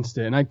against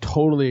it, and I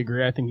totally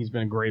agree, I think he's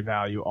been a great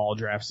value all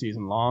draft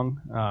season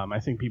long. I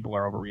think people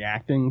are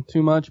overreacting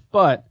too much,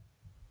 but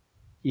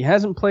he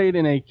hasn't played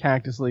in a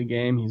Cactus League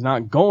game. He's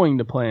not going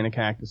to play in a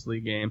Cactus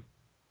League game.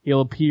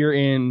 He'll appear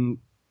in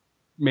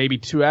maybe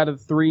 2 out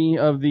of 3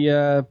 of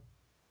the,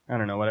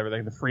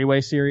 the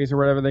Freeway Series or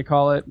whatever they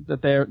call it,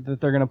 that they're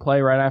going to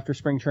play right after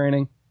spring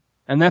training.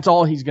 And that's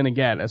all he's going to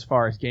get as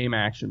far as game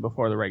action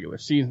before the regular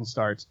season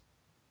starts.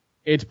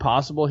 It's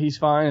possible he's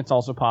fine. It's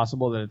also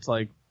possible that it's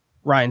like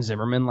Ryan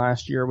Zimmerman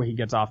last year where he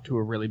gets off to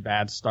a really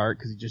bad start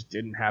because he just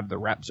didn't have the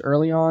reps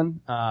early on.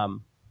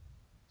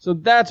 So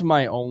that's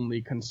my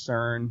only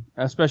concern,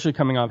 especially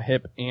coming off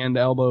hip and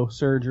elbow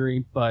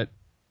surgery. But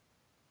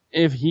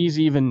if he's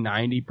even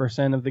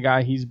 90% of the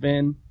guy he's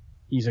been,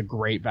 he's a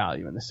great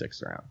value in the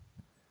 6th round.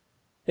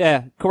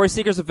 Yeah, Corey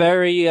Seager's a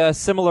very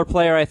similar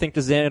player, I think,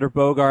 to Xander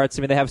Bogaerts.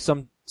 I mean, they have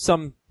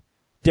some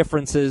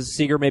differences.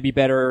 Seager may be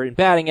better in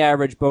batting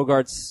average.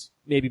 Bogaerts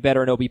may be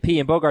better in OBP.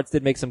 And Bogaerts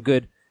did make some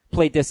good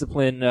plate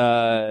discipline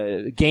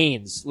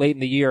gains late in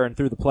the year and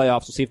through the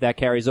playoffs. We'll see if that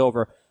carries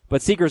over.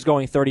 But Seager's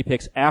going 30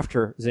 picks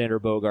after Xander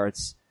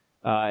Bogaerts,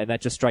 and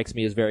that just strikes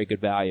me as very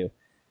good value.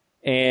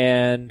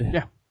 And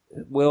yeah.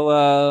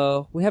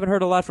 We haven't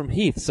heard a lot from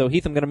Heath. So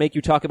Heath, I'm going to make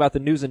you talk about the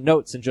news and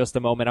notes in just a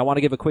moment. I want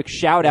to give a quick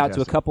shout out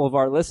to a couple of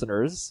our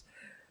listeners.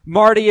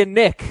 Marty and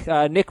Nick.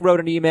 Nick wrote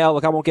an email.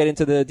 Look, I won't get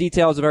into the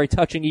details. A very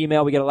touching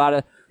email. We get a lot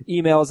of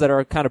emails that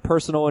are kind of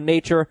personal in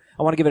nature.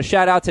 I want to give a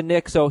shout out to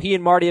Nick. So he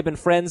and Marty have been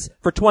friends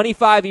for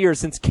 25 years,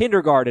 since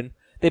kindergarten.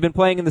 They've been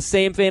playing in the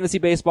same fantasy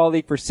baseball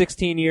league for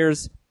 16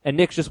 years. And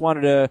Nick just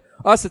wanted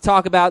us to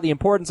talk about the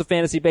importance of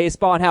fantasy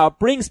baseball and how it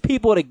brings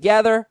people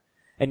together.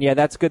 And yeah,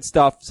 that's good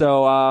stuff.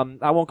 So,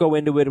 I won't go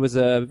into it. It was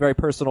a very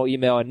personal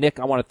email. And Nick,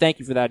 I want to thank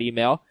you for that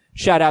email.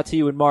 Shout out to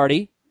you and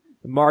Marty.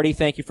 Marty,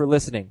 thank you for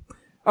listening.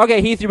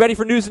 Okay, Heath, you ready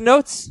for news and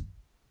notes?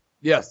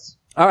 Yes.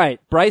 All right.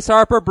 Bryce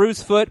Harper,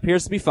 bruised foot,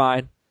 appears to be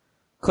fine.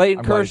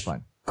 Clayton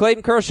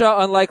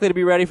Kershaw, unlikely to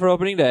be ready for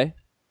opening day.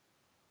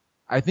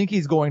 I think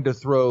he's going to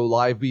throw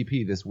live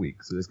BP this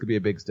week, so this could be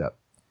a big step.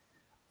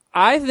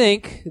 I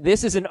think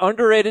this is an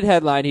underrated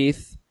headline,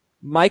 Heath.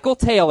 Michael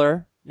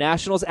Taylor,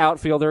 Nationals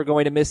outfielder,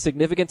 going to miss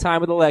significant time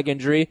with a leg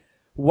injury.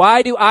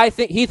 Why do I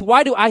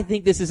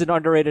think this is an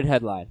underrated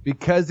headline?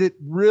 Because it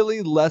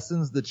really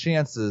lessens the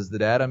chances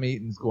that Adam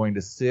Eaton's going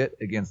to sit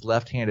against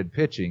left-handed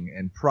pitching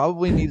and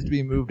probably needs to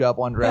be moved up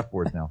on draft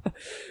boards now.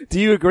 Do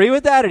you agree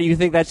with that, or do you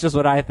think that's just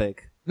what I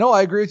think? No,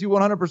 I agree with you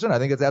 100%. I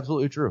think it's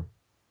absolutely true.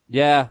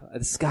 Yeah,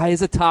 this guy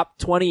is a top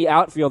 20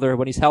 outfielder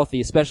when he's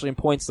healthy, especially in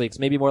points leagues.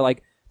 Maybe more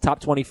like top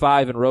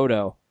 25 in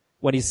Roto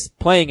when he's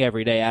playing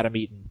every day, Adam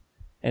Eaton.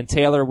 And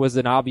Taylor was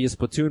an obvious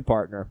platoon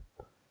partner.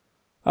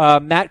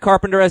 Matt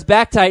Carpenter has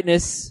back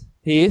tightness,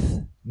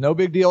 Heath. No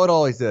big deal at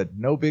all, he said.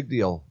 No big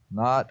deal.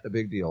 Not a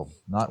big deal.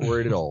 Not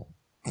worried at all.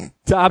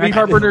 Matt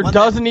Carpenter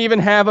doesn't even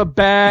have a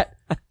bat.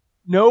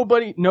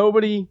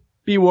 Nobody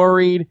be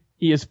worried.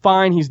 He is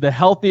fine. He's the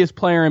healthiest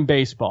player in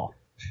baseball.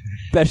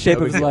 Best shape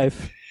of his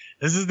life.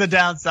 This is the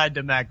downside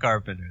to Matt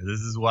Carpenter. This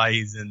is why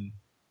he's in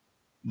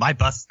my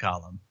bust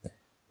column.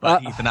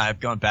 But Heath and I have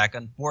gone back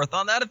and forth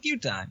on that a few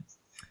times.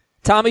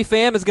 Tommy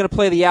Pham is going to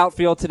play the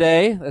outfield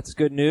today. That's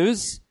good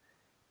news.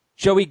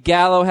 Joey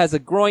Gallo has a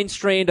groin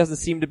strain, doesn't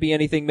seem to be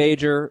anything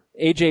major.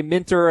 AJ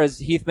Minter, as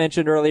Heath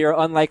mentioned earlier,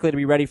 unlikely to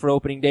be ready for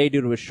opening day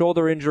due to a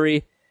shoulder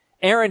injury.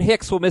 Aaron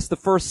Hicks will miss the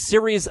first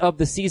series of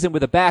the season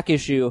with a back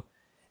issue.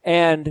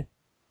 And,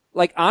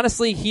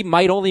 honestly, he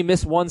might only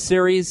miss one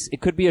series.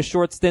 It could be a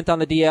short stint on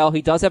the DL.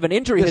 He does have an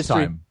injury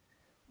history. Time.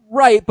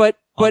 Right, but...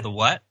 On the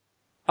what?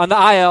 On the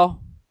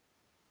IL.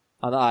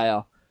 On the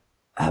IL.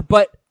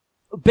 But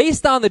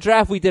based on the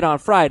draft we did on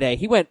Friday,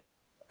 he went,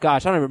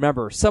 gosh, I don't even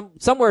remember,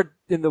 somewhere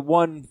in the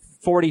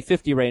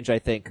 140-50 range, I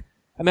think.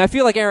 I mean, I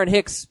feel like Aaron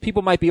Hicks,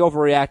 people might be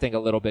overreacting a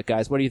little bit,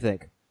 guys. What do you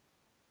think?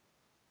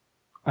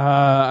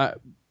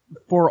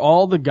 For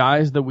all the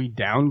guys that we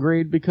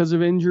downgrade because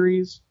of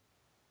injuries,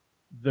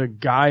 the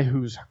guy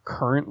who's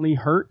currently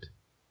hurt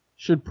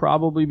should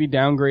probably be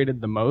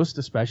downgraded the most,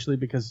 especially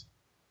because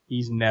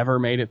he's never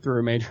made it through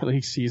a major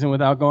league season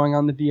without going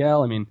on the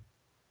DL. I mean,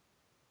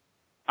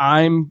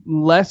 I'm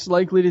less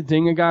likely to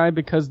ding a guy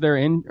because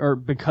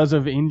because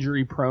of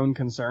injury prone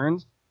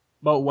concerns.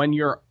 But when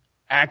you're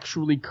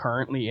actually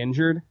currently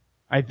injured,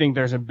 I think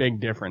there's a big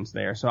difference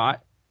there.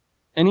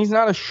 And he's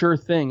not a sure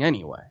thing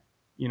anyway.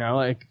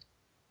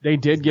 They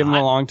did give him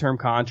a long-term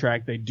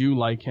contract. They do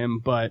like him,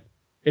 but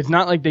it's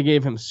not like they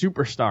gave him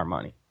superstar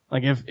money.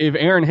 If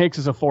Aaron Hicks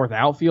is a fourth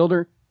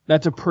outfielder,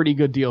 that's a pretty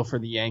good deal for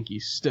the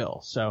Yankees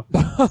still. So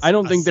I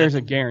don't think there's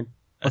a guarantee.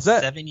 What's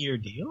that? 7-year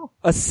deal?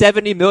 A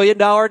 $70 million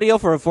deal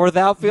for a fourth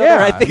outfielder?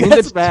 Yeah, I think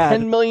that's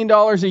bad. $10 million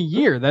a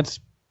year.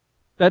 That's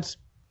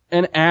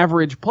an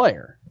average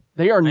player.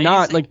 They are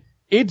not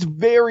it's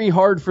very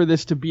hard for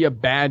this to be a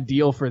bad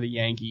deal for the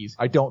Yankees.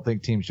 I don't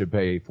think teams should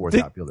pay a fourth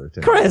outfielder.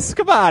 Chris,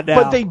 come on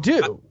now. But they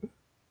do.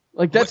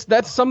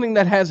 That's something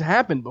that has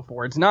happened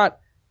before. It's not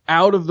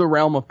out of the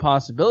realm of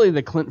possibility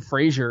that Clint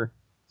Frazier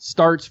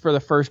starts for the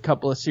first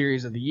couple of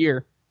series of the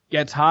year,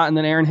 gets hot, and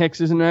then Aaron Hicks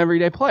is an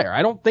everyday player.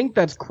 I don't think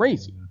that's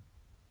crazy.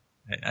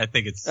 I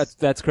think it's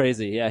that's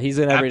crazy. Yeah, he's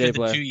an everyday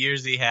player. After the 2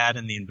 years he had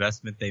and the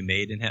investment they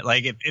made in him,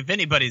 if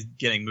anybody's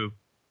getting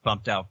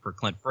bumped out for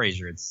Clint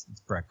Frazier, it's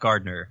Brett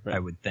Gardner, right. I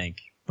would think.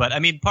 But I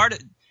mean,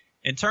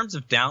 in terms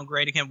of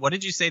downgrading him, what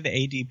did you say the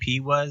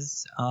ADP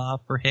was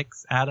for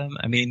Hicks, Adam?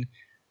 I mean,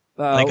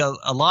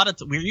 a lot of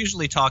we're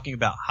usually talking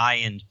about high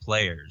end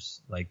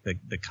players,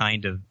 the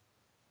kind of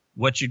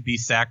what you'd be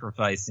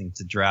sacrificing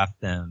to draft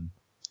them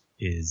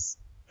is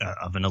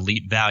of an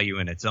elite value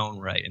in its own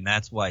right, and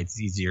that's why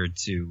it's easier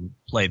to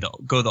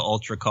go the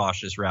ultra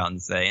cautious route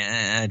and say,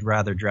 I'd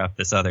rather draft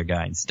this other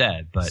guy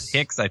instead. But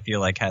Hicks, I feel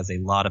like, has a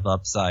lot of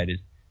upside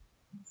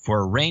for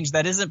a range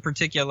that isn't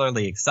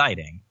particularly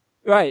exciting.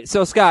 Right.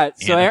 So Scott,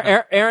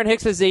 Aaron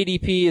Hicks's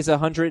ADP is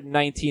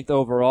 119th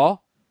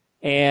overall,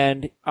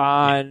 and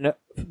on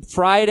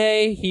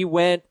Friday he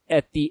went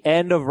at the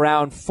end of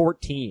round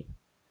 14.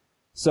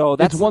 So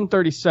that's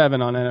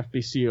 137 on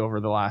NFBC over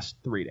the last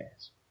 3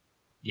 days.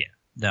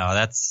 No,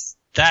 that's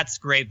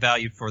great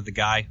value for the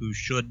guy who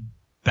should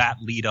bat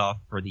leadoff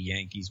for the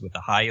Yankees with a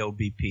high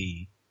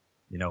OBP,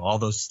 all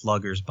those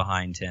sluggers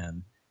behind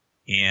him,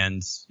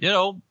 and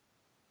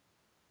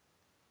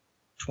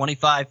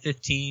 25,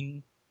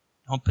 15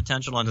 home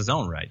potential on his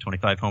own right,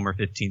 25 homer,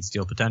 15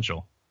 steal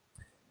potential.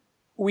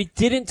 We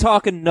didn't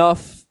talk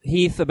enough,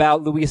 Heath,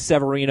 about Luis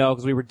Severino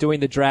because we were doing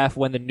the draft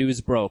when the news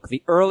broke.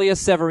 The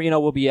earliest Severino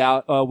will be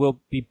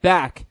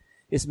back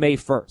is May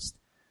 1st.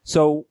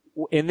 So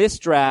in this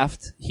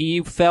draft,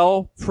 he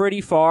fell pretty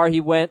far.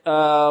 He went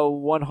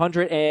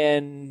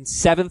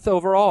 107th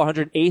overall,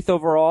 108th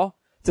overall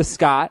to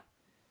Scott.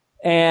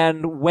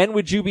 And when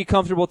would you be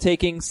comfortable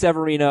taking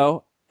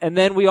Severino? And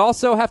then we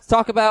also have to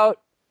talk about,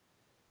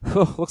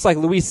 looks like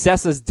Luis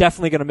Cessa's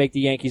definitely going to make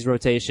the Yankees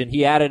rotation.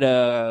 He added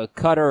a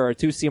cutter or a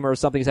two-seamer or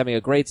something. He's having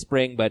a great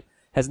spring, but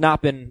has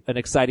not been an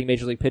exciting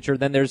major league pitcher.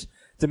 Then there's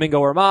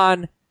Domingo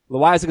Germán.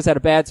 Loizaga's had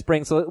a bad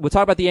spring, so we'll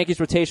talk about the Yankees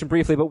rotation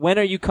briefly, but when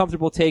are you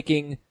comfortable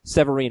taking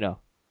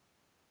Severino?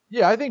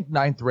 Yeah, I think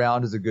 9th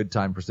round is a good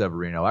time for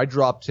Severino. I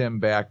dropped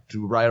him back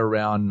to right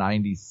around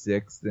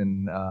 96th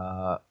in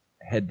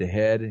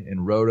head-to-head.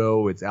 In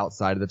Roto, it's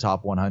outside of the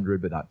top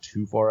 100, but not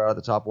too far out of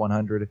the top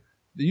 100.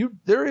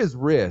 There is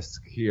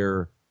risk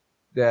here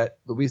that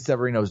Luis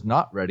Severino is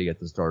not ready at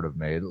the start of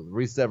May.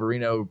 Luis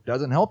Severino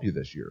doesn't help you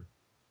this year.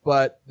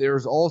 But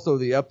there's also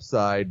the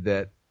upside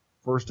that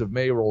 1st of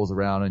May rolls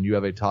around and you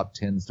have a top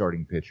 10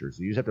 starting pitcher.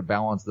 So you just have to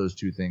balance those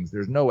two things.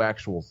 There's no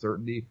actual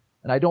certainty,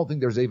 and I don't think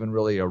there's even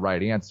really a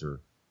right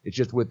answer. It's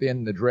just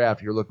within the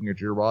draft, you're looking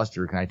at your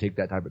roster. Can I take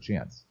that type of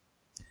chance?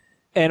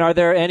 And are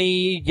there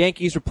any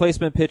Yankees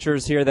replacement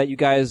pitchers here that you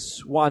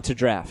guys want to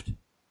draft?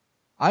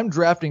 I'm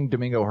drafting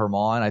Domingo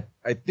Germán.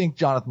 I think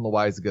Jonathan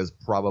Loizaga has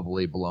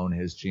probably blown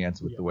his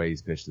chance with the way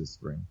he's pitched this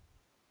spring.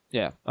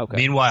 Yeah, okay.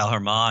 Meanwhile,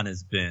 Germán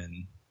has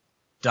been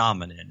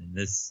dominant in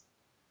this.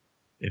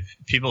 If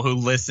people who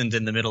listened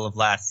in the middle of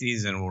last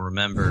season will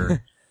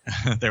remember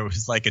there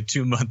was like a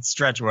 2-month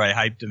stretch where I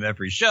hyped him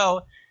every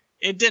show.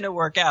 It didn't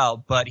work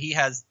out, but he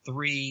has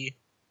 3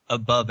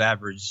 above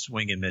average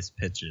swing and miss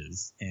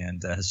pitches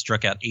and has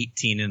struck out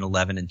 18 and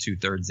 11 and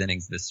 2/3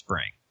 innings this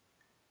spring.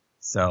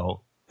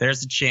 So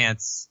there's a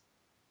chance.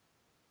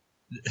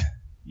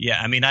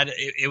 Yeah, I mean,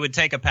 it would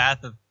take a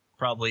path of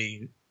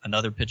probably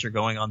another pitcher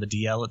going on the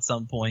DL at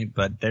some point,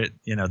 but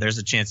there's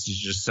a chance he's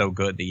just so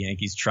good the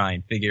Yankees try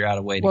and figure out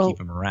a way to keep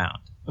him around.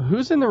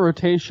 Who's in the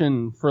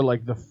rotation for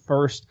like the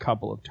first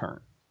couple of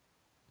turns?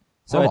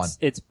 So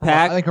it's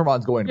packed. I think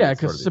Herman's going. Yeah,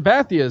 because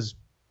Sabathia's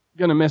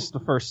gonna miss the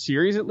first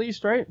series at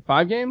least, right?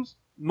 5 games?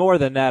 More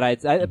than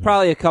that,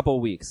 probably a couple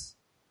weeks.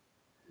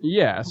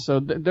 Yeah, so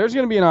there's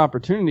gonna be an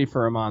opportunity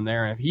for Herman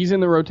there, and if he's in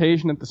the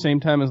rotation at the same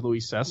time as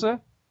Luis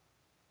Sessa,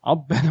 I'll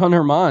bet on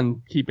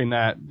Herman keeping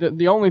that.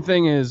 The only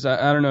thing is,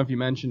 I don't know if you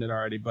mentioned it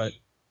already, but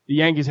the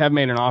Yankees have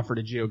made an offer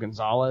to Gio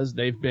Gonzalez.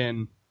 They've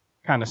been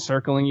kind of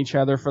circling each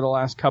other for the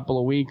last couple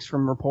of weeks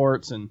from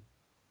reports, and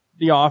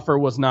the offer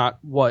was not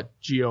what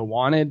Gio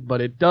wanted,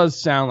 but it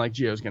does sound like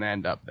Gio's going to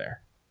end up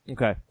there.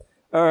 Okay.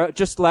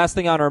 Just last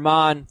thing on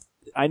Herman.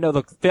 I know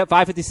the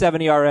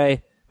 5.57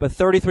 ERA, but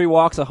 33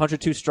 walks,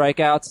 102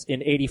 strikeouts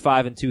in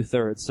 85 and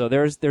 2/3. So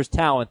there's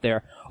talent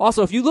there.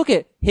 Also, if you look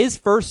at his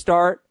first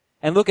start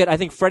and look at, I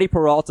think, Freddie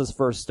Peralta's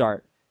first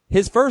start.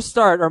 His first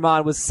start,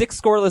 Herman, was 6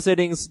 scoreless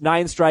innings,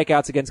 9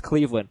 strikeouts against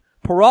Cleveland.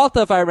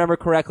 Peralta, if I remember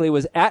correctly,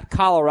 was at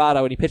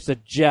Colorado and he pitched a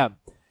gem.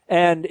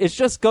 And it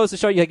just goes to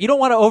show you, you don't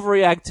want to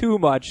overreact too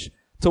much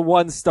to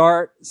one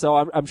start. So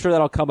I'm sure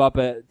that'll come up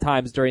at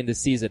times during the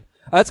season.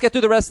 Let's get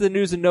through the rest of the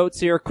news and notes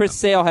here. Chris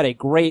Sale had a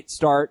great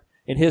start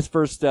in his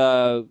first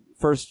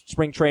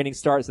spring training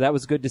start, so that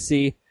was good to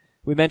see.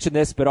 We mentioned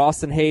this, but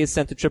Austin Hayes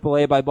sent to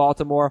AAA by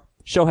Baltimore.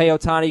 Shohei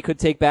Ohtani could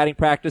take batting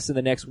practice in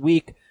the next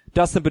week.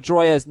 Dustin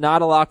Pedroia is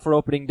not a lock for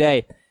opening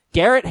day.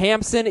 Garrett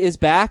Hampson is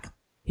back.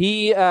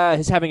 He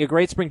is having a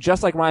great spring,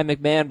 just like Ryan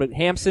McMahon, but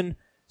Hampson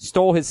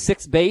stole his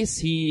 6th base.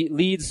 He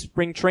leads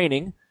spring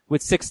training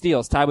with 6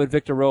 steals, tied with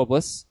Victor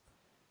Robles.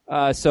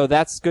 So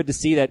that's good to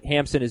see that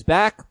Hampson is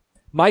back.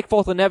 Mike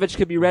Foltynewicz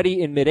could be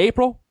ready in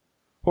mid-April.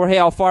 Jorge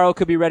Alfaro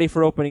could be ready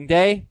for opening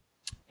day.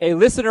 A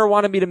listener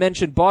wanted me to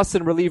mention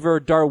Boston reliever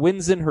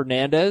Darwinzon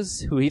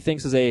Hernandez, who he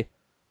thinks is a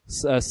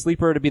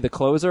sleeper to be the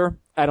closer.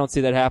 I don't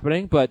see that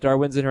happening, but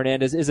Darwinzon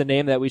Hernandez is a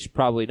name that we should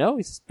probably know.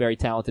 He's a very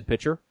talented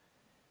pitcher.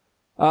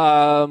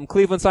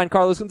 Cleveland signed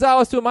Carlos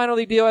Gonzalez to a minor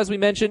league deal, as we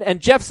mentioned, and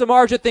Jeff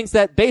Samardzija thinks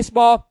that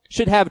baseball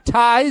should have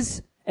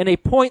ties and a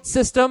point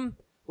system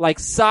like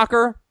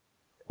soccer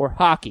or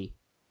hockey.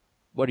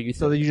 What do you think?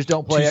 So that you just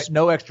don't play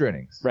no extra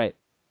innings. Right.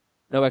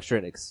 No extra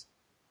innings.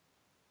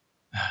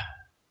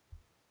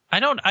 I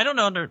don't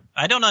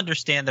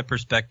understand the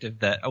perspective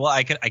that, well,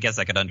 I guess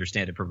I could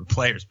understand it from a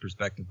player's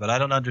perspective, but I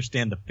don't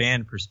understand the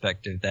fan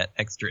perspective that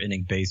extra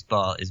inning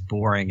baseball is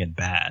boring and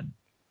bad.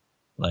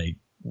 Like,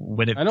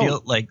 would it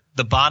feel like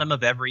the bottom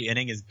of every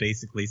inning is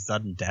basically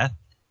sudden death?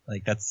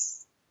 Like,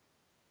 that's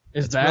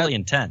really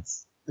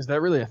intense. Is that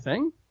really a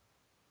thing?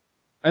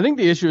 I think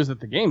the issue is that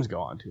the games go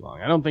on too long.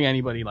 I don't think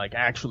anybody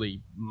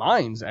actually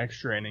minds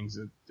extra innings.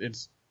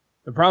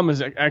 The problem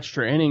is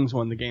extra innings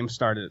when the game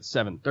started at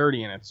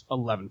 7:30 and it's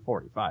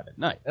 11:45 at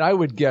night. And I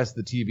would guess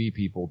the TV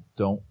people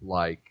don't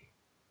like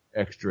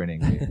extra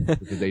inning games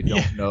because they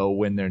don't know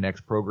when their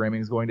next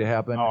programming is going to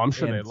happen. Oh, I'm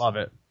sure they love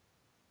it.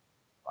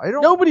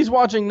 Nobody's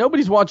watching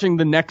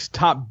the next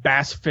top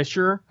bass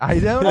fisher. I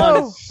don't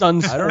on know.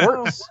 Sun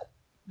Sports.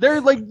 They're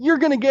you're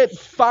gonna get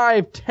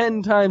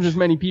 5-10 times as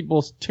many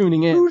people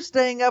tuning in. Who's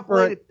staying up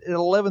late at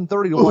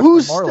 11:30 to watch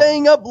Who's the Marlins?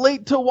 staying up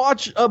late to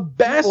watch a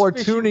bass People are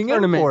fishing tuning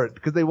tournament? in for it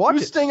because they watch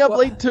Who's it. staying up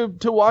late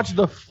to watch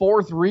the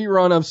 4th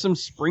rerun of some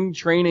spring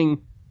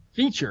training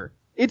feature?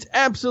 It's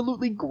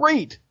absolutely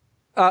great.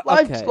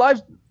 Okay.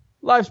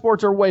 Live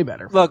sports are way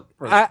better. Look,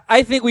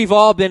 I think we've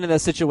all been in a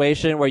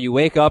situation where you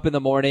wake up in the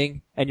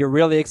morning and you're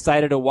really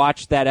excited to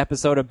watch that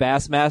episode of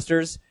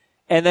Bassmasters,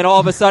 and then all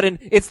of a sudden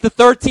it's the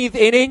 13th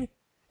inning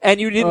and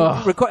you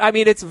didn't record. I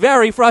mean, it's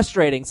very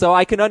frustrating. So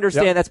I can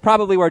understand that's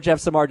probably where Jeff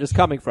Samardzija is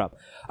coming from. All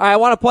right, I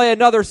want to play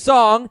another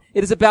song.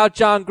 It is about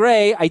John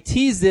Gray. I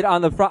teased it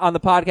on the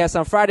podcast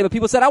on Friday, but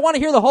people said I want to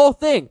hear the whole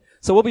thing.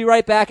 So we'll be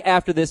right back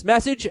after this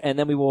message, and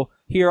then we will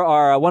hear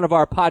one of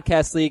our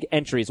Podcast League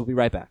entries. We'll be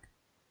right back.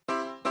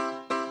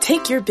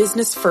 Take your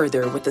business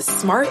further with the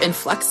smart and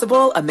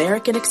flexible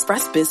American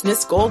Express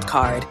Business Gold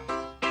Card.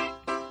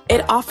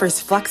 It offers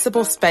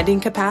flexible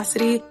spending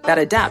capacity that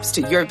adapts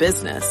to your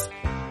business.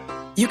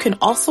 You can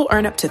also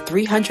earn up to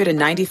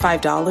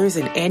 $395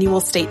 in annual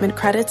statement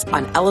credits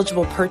on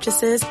eligible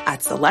purchases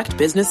at select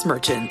business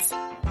merchants.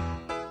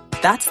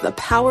 That's the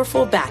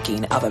powerful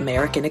backing of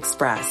American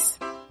Express.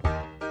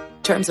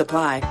 Terms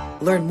apply.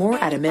 Learn more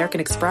at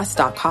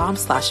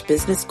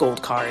americanexpress.com/business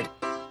gold card.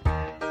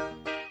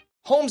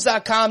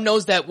 Homes.com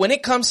knows that when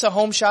it comes to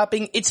home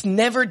shopping, it's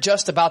never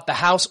just about the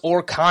house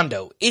or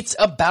condo. It's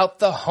about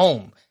the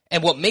home.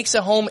 And what makes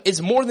a home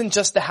is more than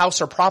just the house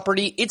or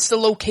property, it's the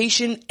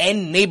location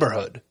and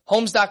neighborhood.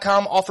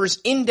 Homes.com offers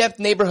in-depth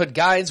neighborhood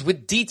guides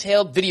with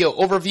detailed video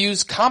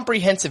overviews,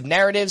 comprehensive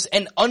narratives,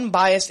 and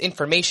unbiased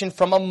information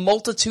from a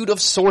multitude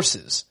of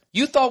sources.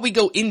 You thought we'd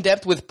go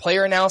in-depth with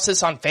player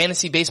analysis on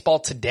fantasy baseball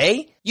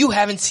today? You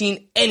haven't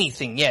seen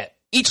anything yet.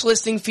 Each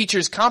listing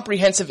features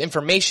comprehensive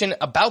information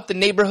about the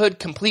neighborhood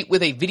complete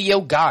with a video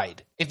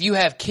guide. If you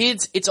have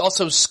kids, it's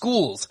also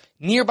schools,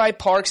 nearby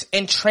parks,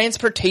 and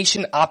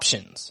transportation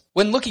options.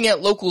 When looking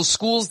at local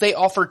schools, they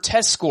offer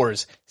test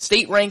scores,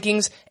 state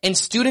rankings, and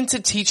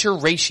student-to-teacher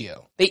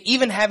ratio. They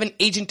even have an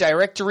agent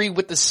directory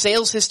with the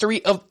sales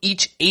history of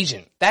each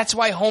agent. That's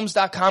why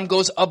Homes.com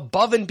goes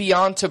above and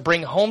beyond to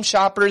bring home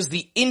shoppers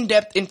the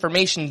in-depth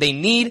information they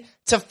need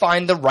to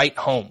find the right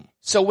home.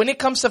 So when it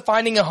comes to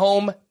finding a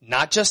home,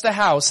 not just a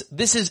house,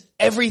 this is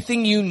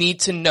everything you need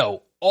to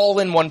know, all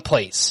in one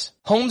place.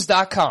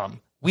 Homes.com.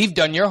 We've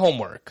done your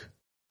homework.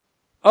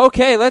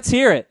 Okay, let's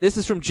hear it. This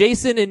is from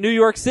Jason in New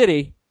York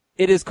City.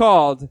 It is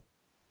called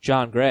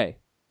John Gray.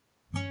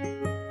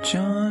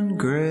 John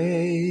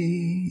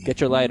Gray.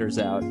 Get your lighters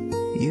out.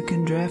 You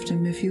can draft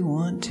him if you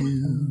want to.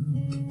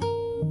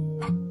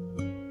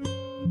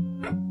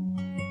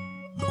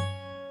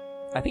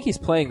 I think he's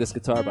playing this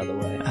guitar, by the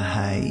way. A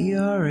high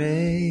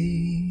ERA,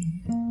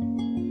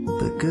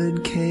 but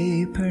good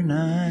K per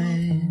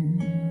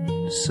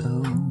 9.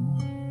 So.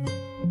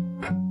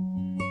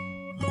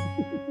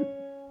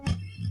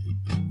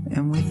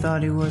 And we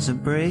thought he was a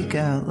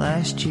breakout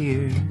last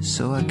year,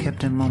 so I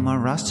kept him on my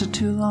roster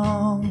too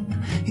long.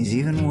 He's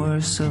even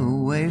worse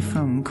away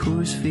from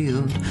Coors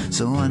Field,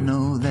 so I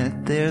know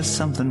that there's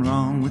something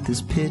wrong with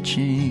his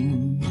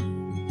pitching.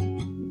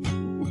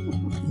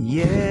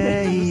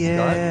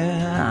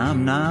 Yeah,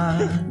 I'm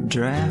not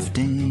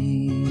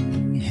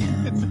drafting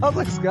him. It sounds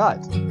like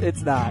Scott.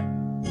 It's not.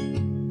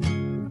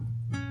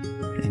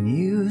 And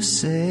you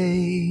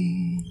say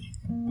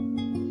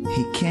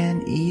he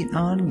can't eat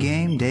on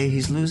game day.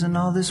 He's losing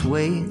all this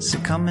weight,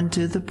 succumbing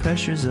to the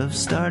pressures of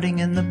starting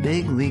in the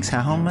big leagues.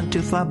 High home run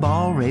to fly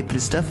ball rate, but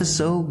his stuff is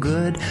so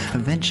good,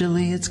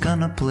 eventually it's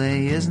gonna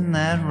play. Isn't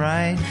that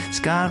right?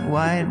 Scott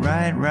White,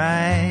 right.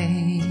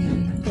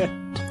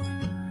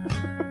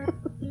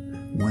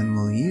 When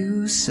will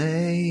you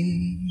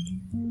say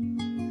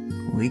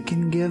we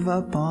can give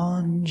up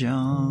on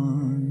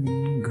John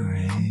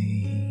Gray?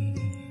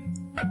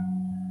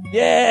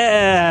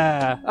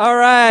 Yeah!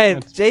 Alright,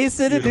 That's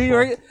Jason in New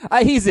beautiful.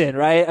 York. He's in,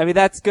 right? I mean,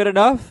 that's good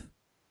enough?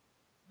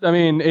 I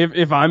mean,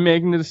 if I'm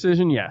making the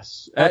decision,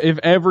 yes. If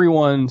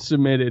everyone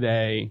submitted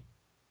a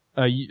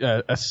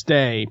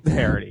stay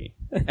parody,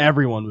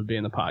 everyone would be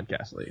in the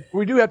podcast league.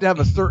 We do have to have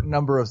a certain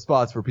number of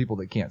spots for people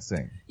that can't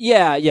sing.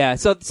 Yeah.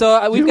 So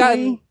we've Do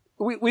gotten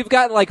we've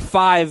gotten like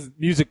 5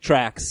 music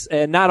tracks,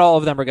 and not all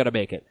of them are going to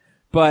make it.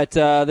 But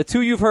the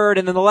 2 you've heard,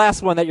 and then the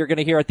last one that you're going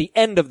to hear at the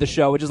end of the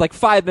show, which is like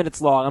 5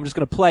 minutes long. I'm just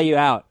going to play you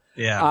out.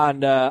 Yeah. On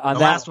that. The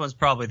last one's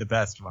probably the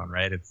best one,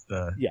 right? It's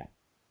the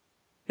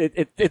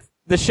It's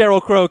the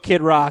Sheryl Crow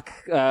Kid Rock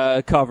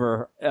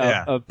cover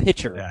of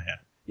Pitcher.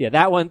 Yeah,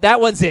 that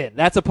one's in.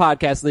 That's a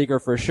podcast leaguer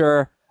for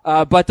sure.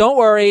 But don't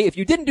worry, if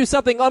you didn't do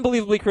something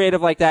unbelievably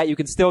creative like that, you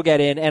can still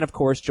get in, and of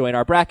course join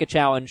our bracket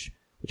challenge,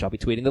 which I'll be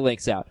tweeting the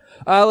links out.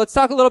 Let's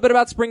talk a little bit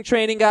about spring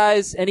training,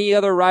 guys. Any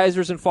other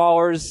risers and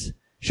fallers?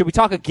 Should we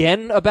talk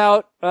again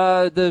about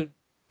the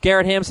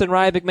Garrett Hampson,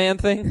 Ryan McMahon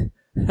thing?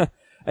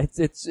 I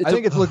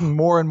think it's looking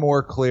more and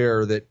more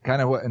clear that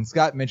kind of what, and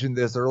Scott mentioned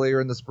this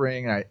earlier in the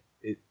spring,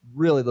 it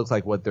really looks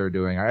like what they're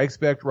doing. I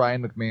expect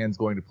Ryan McMahon's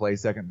going to play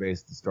second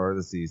base at the start of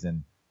the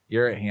season.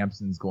 Garrett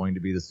Hampson's going to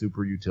be the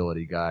super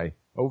utility guy.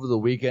 Over the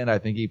weekend, I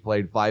think he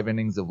played 5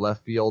 innings of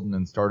left field and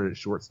then started at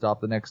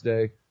shortstop the next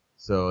day.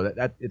 So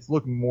that it's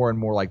looking more and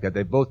more like that.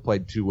 They both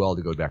played too well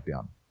to go back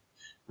down.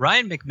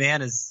 Ryan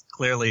McMahon is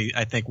clearly,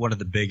 I think, one of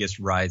the biggest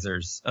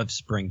risers of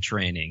spring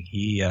training.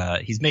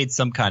 He's made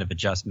some kind of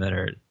adjustment,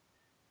 or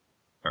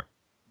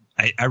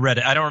I read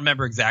it. I don't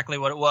remember exactly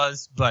what it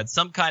was, but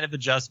some kind of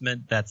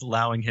adjustment that's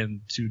allowing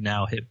him to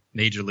now hit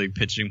major league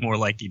pitching more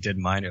like he did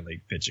minor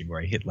league pitching,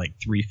 where he hit like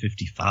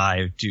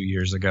 355 2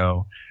 years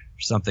ago, or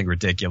something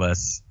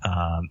ridiculous.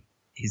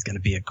 He's going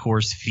to be at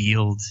Coors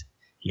Field.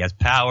 He has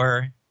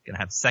power. Going to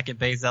have second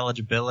base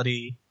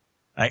eligibility.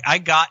 I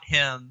got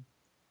him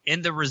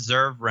in the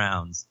reserve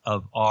rounds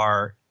of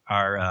our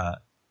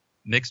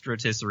mixed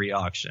rotisserie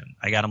auction.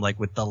 I got him like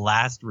with the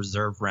last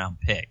reserve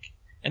round pick.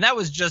 And that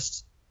was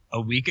just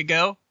a week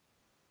ago.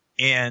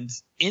 And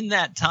in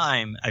that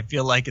time, I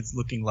feel like it's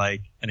looking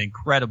like an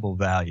incredible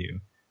value,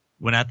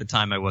 when at the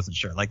time I wasn't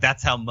sure. Like,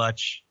 that's how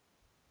much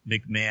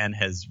McMahon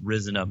has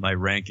risen up my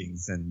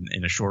rankings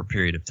in a short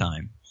period of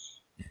time.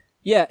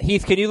 Yeah,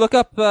 Heath, can you look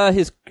up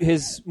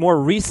his more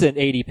recent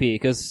ADP?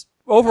 Because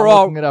overall,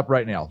 I'm looking it up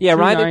right now. Yeah,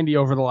 Ryan. 290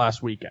 over the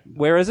last weekend.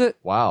 Where is it?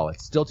 Wow,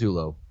 it's still too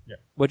low. Yeah.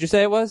 What'd you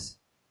say it was?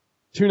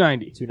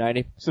 290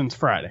 290 since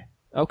Friday.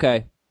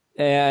 Okay.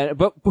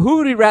 But who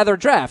would he rather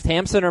draft,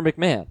 Hampson or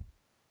McMahon?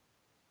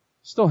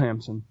 Still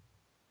Hampson.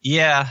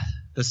 Yeah,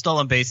 the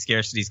stolen base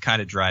scarcity is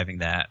kind of driving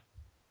that,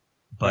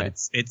 but right.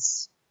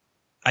 it's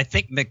I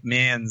think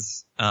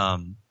McMahon's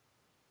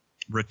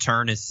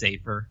return is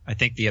safer. I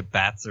think the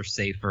at-bats are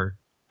safer.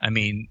 I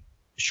mean,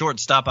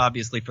 shortstop,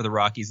 obviously, for the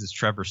Rockies is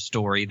Trevor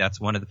Story. That's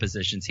one of the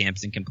positions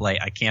Hampson can play.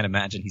 I can't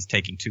imagine he's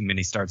taking too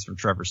many starts from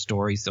Trevor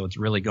Story, so it's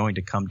really going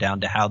to come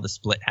down to how the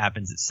split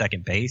happens at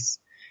second base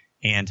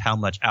and how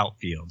much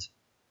outfield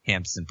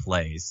Hampson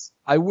plays.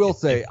 I will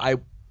say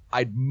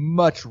I'd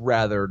much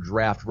rather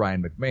draft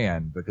Ryan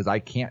McMahon because I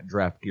can't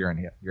draft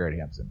Garrett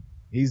Hampson.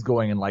 He's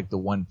going in like the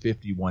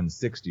 150,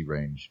 160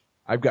 range.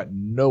 I've got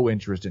no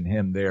interest in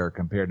him there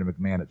compared to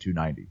McMahon at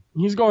 290.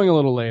 He's going a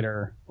little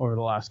later over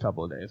the last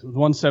couple of days. It was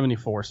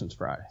 174 since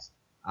Friday.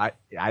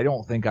 I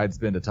don't think I'd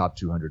spend a top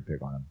 200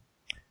 pick on him.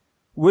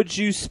 Would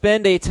you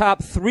spend a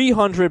top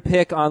 300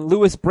 pick on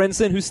Lewis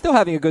Brinson, who's still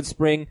having a good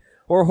spring,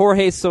 or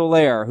Jorge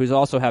Soler, who's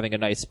also having a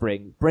nice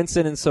spring?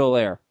 Brinson and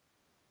Soler.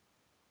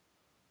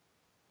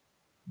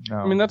 No.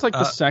 I mean, that's like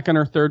the second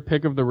or third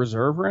pick of the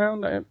reserve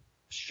round.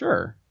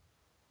 Sure.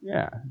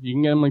 Yeah. You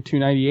can get him like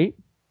 298.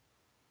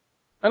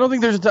 I don't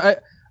think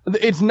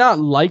it's not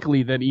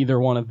likely that either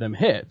one of them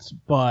hits,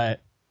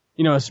 but,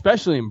 you know,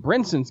 especially in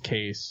Brinson's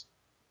case,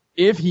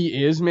 if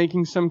he is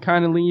making some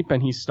kind of leap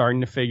and he's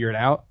starting to figure it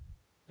out,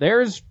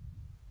 there's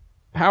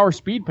power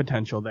speed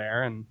potential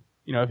there. And,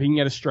 you know, if he can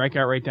get a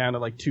strikeout rate down to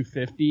like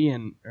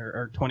 250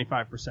 or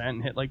 25%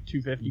 and hit like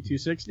 250,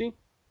 260,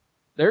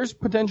 there's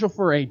potential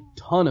for a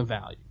ton of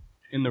value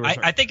in the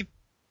reserve. I think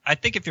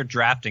if you're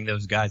drafting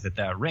those guys at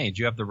that range,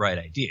 you have the right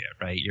idea,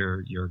 right?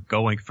 You're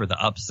going for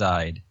the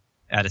upside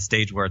at a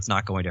stage where it's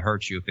not going to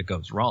hurt you if it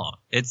goes wrong.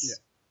 It's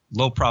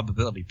low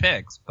probability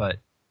picks, but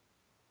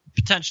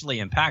potentially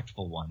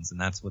impactful ones, and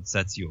that's what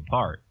sets you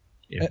apart.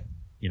 If,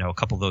 you know, a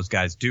couple of those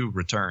guys do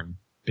return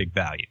big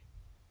value.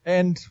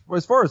 And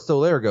as far as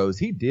Soler goes,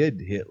 he did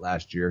hit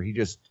last year. He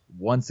just,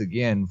 once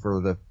again, for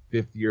the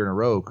 5th year in a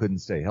row, couldn't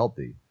stay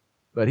healthy.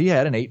 But he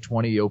had an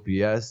 820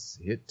 OPS,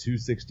 hit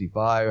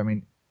 265. I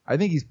mean, I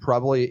think he's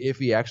probably, if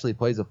he actually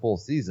plays a full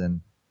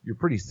season, you're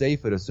pretty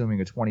safe at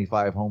assuming a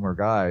 25 homer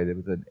guy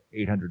with an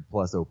 800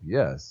 plus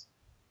OPS.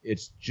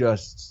 It's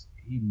just,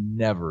 he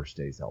never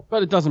stays healthy.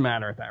 But it doesn't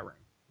matter at that range.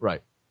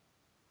 Right.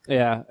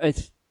 Yeah.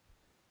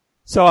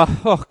 So,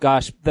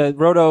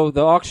 the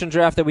auction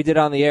draft that we did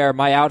on the air,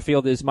 my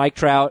outfield is Mike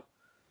Trout,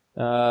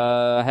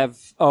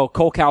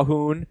 Cole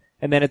Calhoun,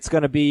 and then it's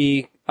going to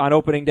be on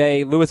opening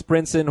day, Lewis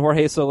Brinson,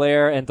 Jorge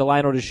Soler, and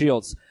Delino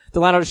DeShields.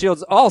 Delino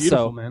DeShields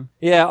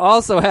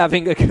also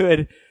having a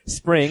good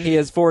spring. He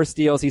has 4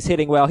 steals. He's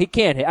hitting well. He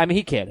can't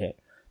hit,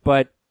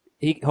 but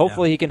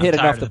hopefully he can hit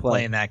enough to play.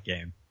 Playing that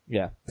game.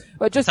 Yeah.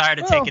 But just tired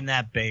of taking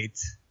that bait.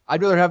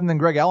 I'd rather have him than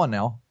Greg Allen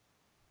now.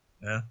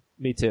 Yeah.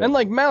 Me too. And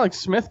like Malik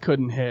Smith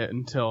couldn't hit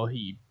until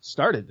he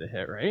started to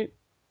hit, right?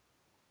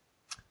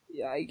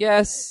 Yeah, I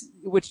guess.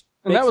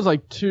 That was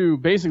like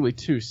basically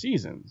 2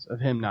 seasons of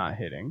him not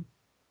hitting.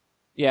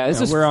 Yeah,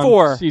 this is we're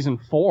 4. On season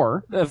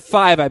 4.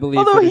 5, I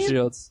believe, for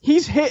DeShields.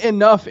 He's hit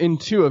enough in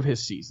 2 of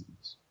his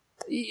seasons.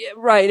 Yeah,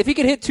 right. If he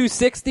could hit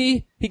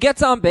 260, he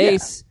gets on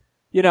base.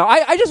 Yeah. You know,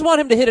 I just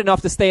want him to hit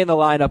enough to stay in the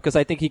lineup because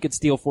I think he could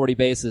steal 40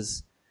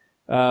 bases.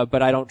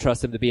 But I don't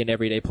trust him to be an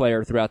everyday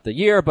player throughout the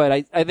year.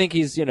 But I think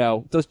he's,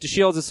 those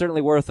DeShields is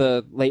certainly worth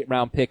a late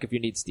round pick if you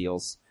need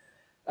steals.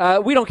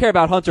 We don't care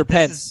about Hunter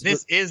Pence.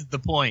 This is the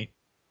point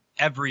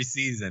every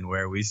season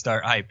where we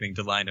start hyping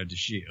Delino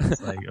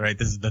DeShields. Like, right,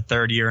 this is the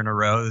 3rd year in a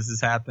row this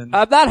has happened.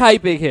 I'm not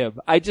hyping him.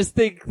 I just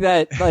think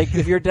that, like,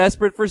 if you're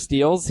desperate for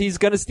steals, he's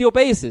gonna steal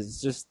bases.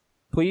 Just,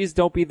 please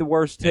don't be the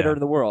worst hitter in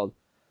the world.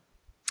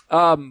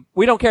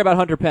 We don't care about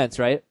Hunter Pence,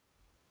 right?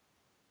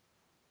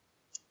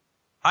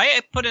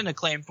 I put in a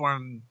claim for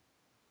him,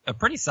 a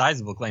pretty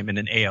sizable claim in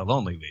an AL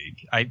only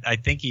league. I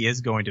think he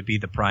is going to be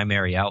the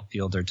primary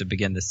outfielder to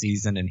begin the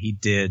season, and he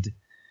did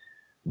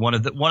one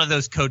of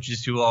those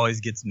coaches who always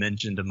gets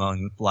mentioned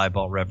among the fly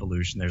ball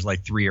revolution. There's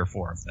like 3 or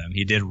 4 of them.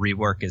 He did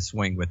rework his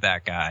swing with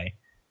that guy,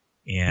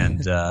 and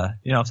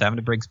he's having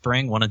a big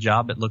spring, won a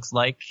job. It looks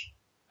like.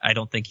 I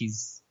don't think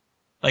he's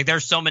like,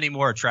 there's so many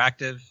more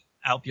attractive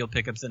outfield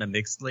pickups in a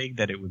mixed league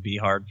that it would be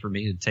hard for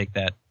me to take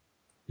that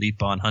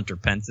leap on Hunter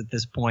Pence at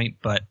this point.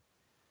 But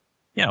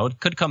it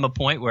could come a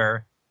point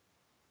where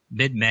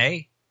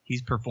mid-May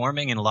he's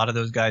performing and a lot of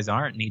those guys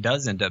aren't, and he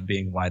does end up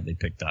being widely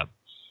picked up.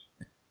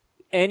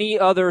 Any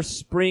other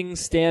spring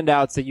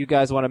standouts that you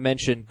guys want to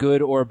mention,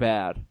 good or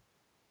bad?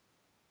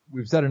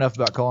 We've said enough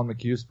about Colin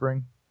McHugh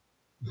spring.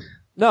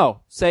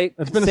 No, it's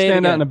been a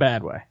standout in a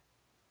bad way.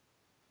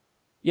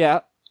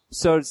 Yeah.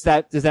 So does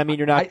that mean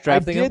you're not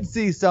drafting him? I did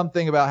see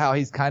something about how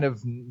he's kind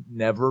of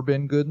never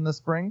been good in the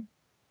spring.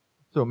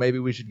 So maybe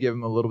we should give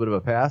him a little bit of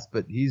a pass,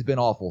 but he's been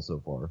awful so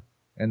far.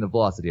 And the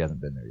velocity hasn't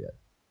been there yet.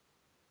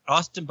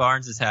 Austin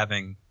Barnes is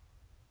having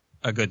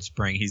a good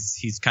spring.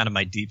 He's kind of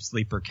my deep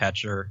sleeper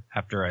catcher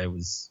after I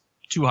was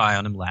too high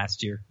on him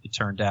last year, it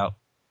turned out.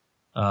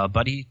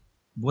 But he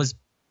was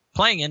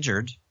playing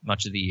injured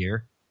much of the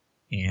year.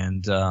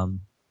 And,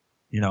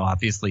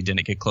 obviously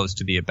didn't get close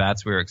to the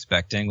at-bats we were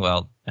expecting.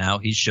 Well, now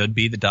he should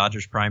be the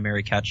Dodgers'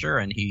 primary catcher,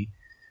 and he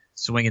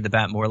swinging the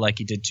bat more like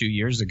he did 2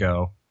 years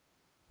ago,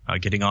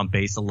 getting on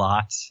base a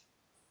lot.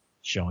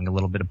 showing a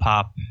little bit of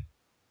pop.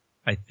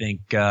 I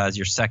think as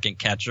your second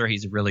catcher,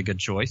 he's a really good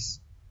choice.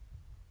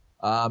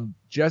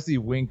 Jesse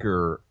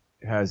Winker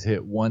has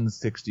hit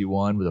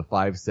 161 with a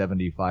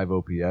 575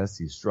 OPS.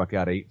 He's struck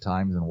out 8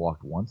 times and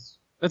walked once.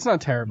 That's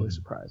not terribly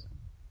surprising.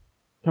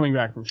 Coming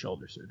back from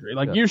shoulder surgery.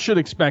 You should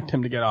expect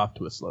him to get off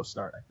to a slow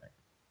start, I think.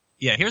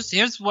 Yeah,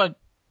 here's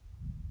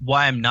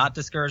why I'm not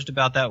discouraged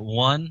about that.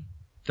 One,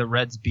 the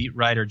Reds beat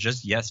writer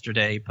just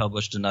yesterday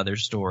published another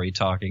story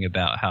talking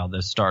about how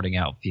the starting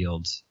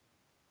outfield,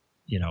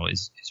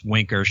 is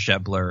Winker,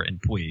 Schebler,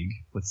 and Puig,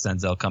 with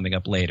Senzel coming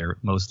up later,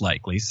 most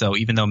likely. So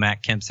even though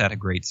Matt Kemp's had a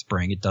great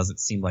spring, it doesn't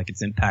seem like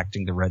it's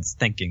impacting the Reds'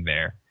 thinking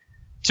there.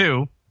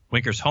 2,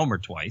 Winker's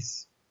homered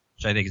twice,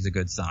 which I think is a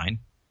good sign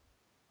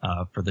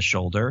for the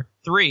shoulder.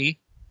 3,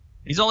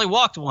 he's only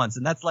walked once,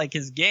 and that's like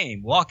his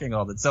game, walking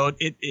all the time. So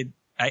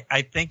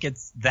I think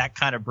it's that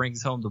kind of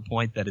brings home the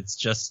point that it's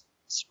just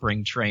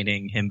spring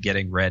training, him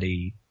getting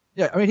ready.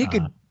 Yeah, I mean, he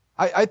could.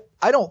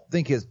 I don't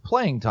think his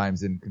playing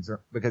time's in concern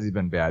because he's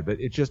been bad,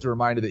 but it's just a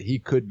reminder that he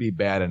could be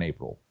bad in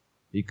April.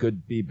 He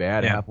could be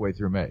bad halfway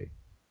through May.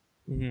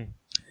 Mm-hmm.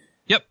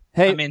 Yep.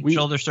 Hey, I mean,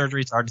 shoulder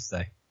surgery, it's hard to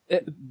say.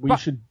 We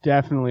should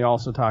definitely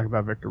also talk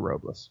about Victor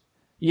Robles.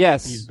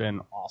 Yes. He's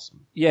been awesome.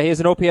 Yeah, he has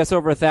an OPS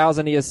over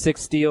 1,000. He has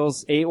 6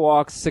 steals, 8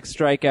 walks, 6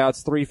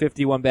 strikeouts,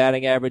 351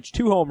 batting average,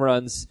 2 home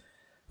runs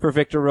for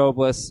Victor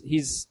Robles.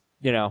 He's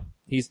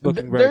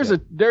looking very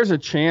good. There's a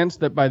chance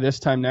that by this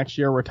time next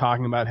year we're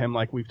talking about him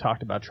like we've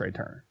talked about Trey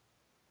Turner.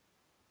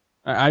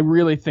 I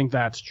really think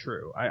that's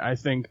true. I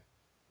think,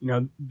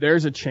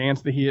 there's a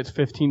chance that he hits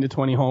 15 to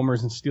 20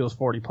 homers and steals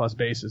 40 plus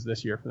bases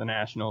this year for the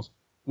Nationals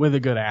with a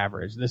good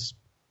average. This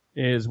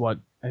is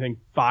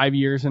 5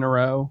 years in a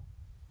row,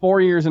 4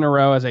 years in a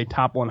row as a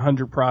top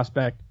 100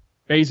 prospect,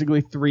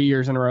 basically 3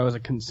 years in a row as a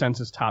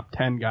consensus top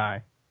 10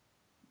 guy.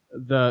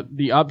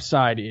 The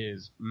upside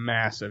is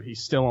massive.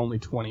 He's still only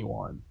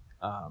 21.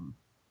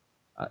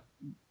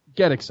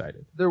 Get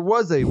excited. There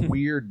was a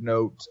weird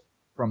note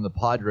from the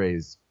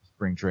Padres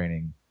spring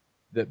training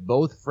that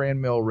both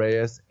Franmil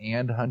Reyes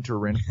and Hunter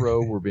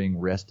Renfroe were being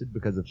rested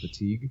because of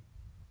fatigue.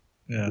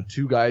 Yeah. The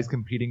 2 guys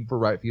competing for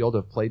right field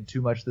have played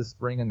too much this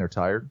spring and they're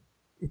tired.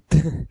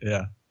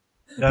 Yeah.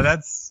 No,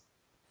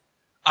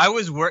 I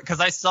was worried because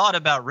I saw it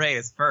about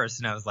Reyes first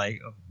and I was like,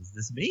 oh, does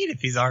this mean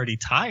if he's already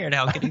tired,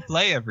 how can he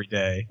play every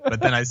day?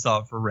 But then I saw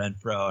it for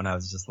Renfroe and I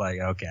was just like,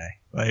 okay,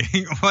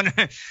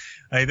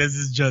 this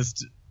is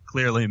just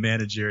clearly a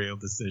managerial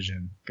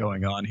decision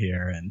going on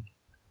here and,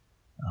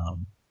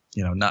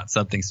 not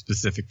something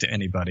specific to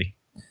anybody.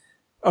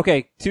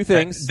 Okay, 2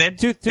 things. They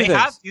things.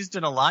 have used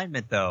an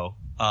alignment though,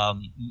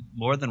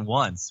 more than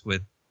once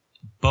with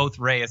both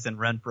Reyes and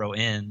Renfroe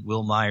in,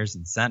 Will Myers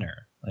in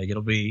center.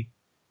 It'll be,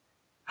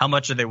 how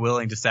much are they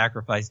willing to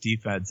sacrifice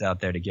defense out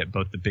there to get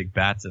both the big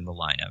bats in the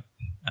lineup?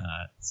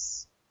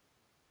 It's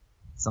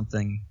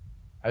something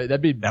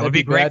that would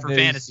be great for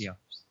fantasy owners.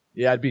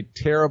 Yeah, it'd be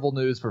terrible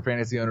news for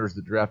fantasy owners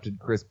that drafted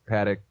Chris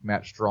Paddock,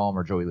 Matt Strahm,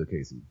 or Joey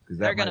Lucchesi.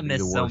 They're going to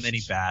miss so many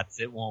bats,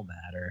 it won't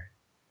matter.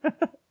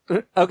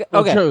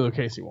 Okay. Joey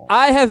Lucchesi won't.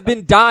 I have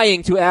been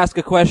dying to ask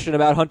a question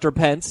about Hunter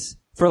Pence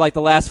for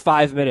the last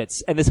 5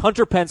 minutes, and this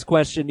Hunter Pence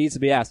question needs to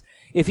be asked.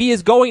 If he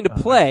is going to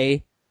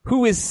play,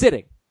 who is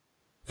sitting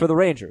for the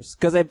Rangers?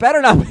 Because they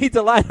better not be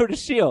Delino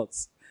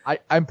DeShields.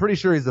 I'm pretty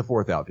sure he's the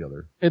 4th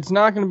outfielder. It's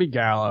not going to be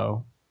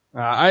Gallo.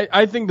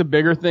 I think the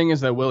bigger thing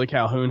is that Willie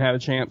Calhoun had a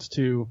chance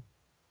to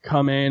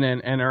come in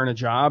and earn a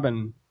job,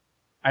 and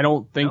I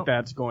don't think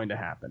that's going to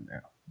happen now.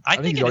 I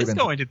think it is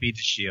going to be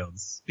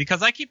DeShields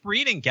because I keep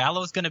reading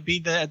Gallo's going to be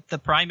the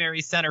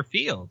primary center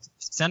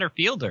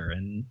fielder,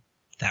 and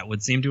that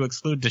would seem to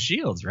exclude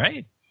DeShields,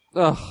 right?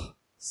 Ugh,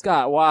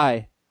 Scott,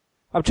 why?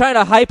 I'm trying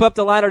to hype up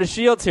Delino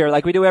DeShields here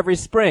like we do every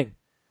spring.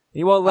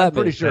 He won't let me.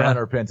 I'm pretty sure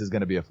Hunter Pence is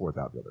going to be a 4th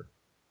outfielder.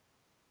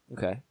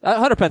 Okay.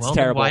 Hunter Pence is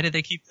terrible. Why did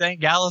they keep saying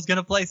Gallo's going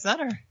to play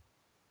center?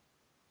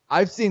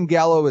 I've seen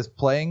Gallo as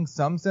playing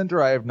some center.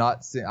 I have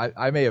not seen.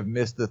 I may have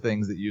missed the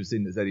things that you've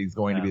seen that said he's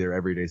going to be their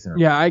everyday center.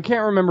 Yeah, I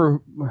can't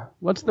remember.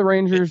 What's the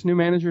Rangers' new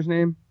manager's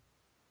name?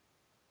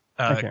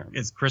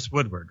 It's Chris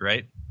Woodward,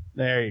 right?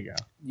 There you go.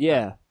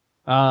 Yeah.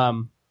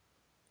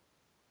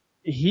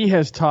 He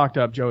has talked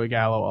up Joey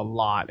Gallo a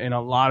lot in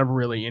a lot of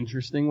really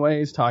interesting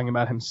ways, talking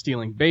about him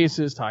stealing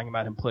bases, talking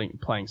about him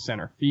playing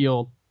center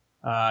field.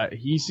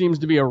 He seems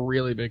to be a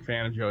really big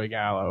fan of Joey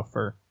Gallo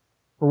for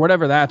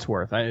whatever that's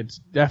worth. It's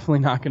definitely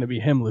not going to be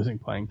him losing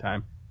playing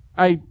time.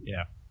 I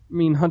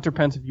mean, Hunter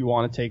Pence, if you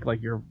want to take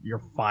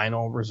your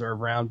final reserve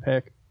round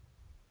pick,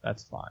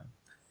 that's fine.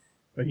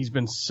 But he's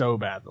been so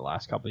bad the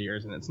last couple of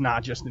years, and it's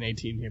not just an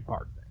 18-game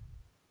park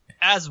thing.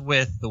 As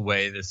with the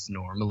way this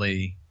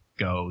normally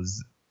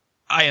goes,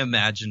 I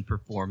imagine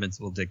performance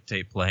will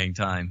dictate playing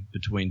time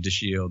between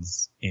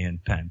DeShields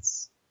and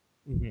Pence.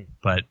 Mm-hmm.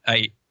 But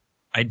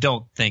I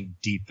don't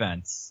think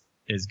defense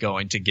is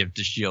going to give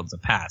DeShields a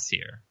pass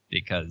here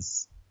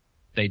because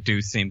they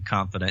do seem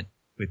confident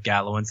with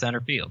Gallo in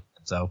center field.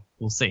 So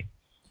we'll see.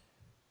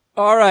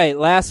 All right,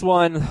 last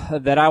one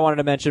that I wanted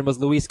to mention was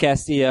Luis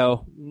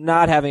Castillo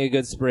not having a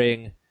good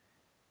spring.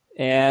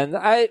 And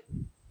I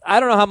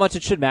don't know how much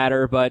it should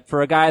matter, but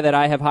for a guy that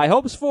I have high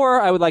hopes for,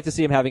 I would like to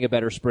see him having a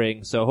better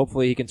spring. So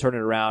hopefully he can turn it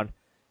around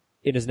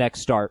in his next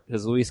start,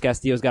 because Luis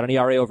Castillo's got an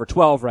ERA over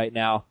 12 right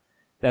now.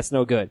 That's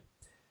no good.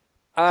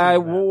 I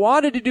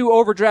wanted to do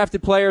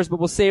overdrafted players, but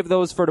we'll save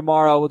those for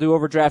tomorrow. We'll do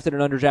overdrafted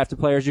and underdrafted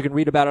players. You can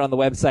read about it on the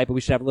website, but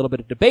we should have a little bit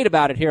of debate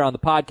about it here on the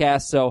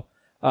podcast. So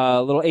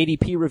a little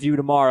ADP review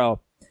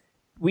tomorrow.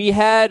 We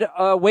had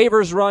a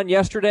waivers run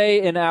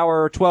yesterday in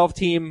our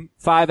 12-team,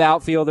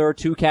 5-outfielder,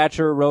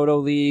 2-catcher Roto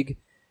League.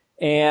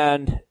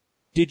 And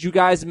did you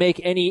guys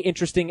make any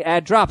interesting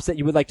ad drops that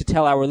you would like to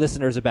tell our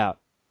listeners about?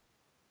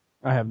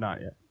 I have not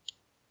yet.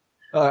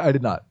 I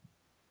did not.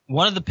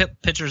 One of the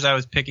pitchers I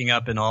was picking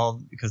up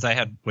because I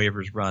had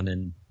waivers run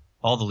in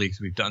all the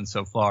leagues we've done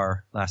so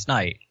far last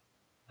night,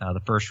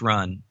 the first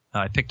run,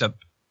 I picked up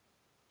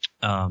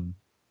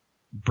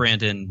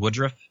Brandon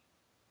Woodruff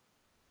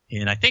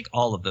in I think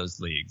all of those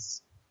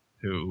leagues.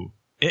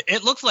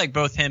 It looks like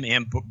both him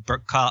and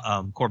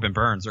Corbin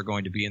Burns are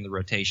going to be in the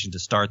rotation to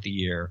start the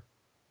year,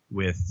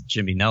 with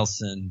Jimmy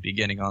Nelson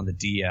beginning on the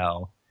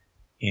DL,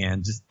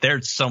 and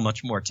they're so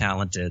much more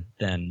talented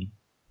than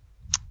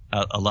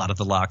a lot of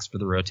the locks for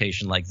the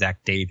rotation, like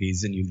Zach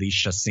Davies and Ulysses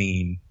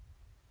Chassin.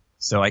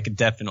 So I could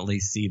definitely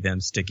see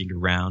them sticking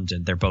around,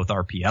 and they're both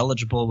RP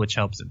eligible, which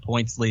helps in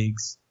points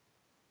leagues.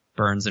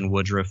 Burns and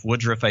Woodruff.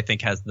 Woodruff, I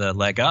think, has the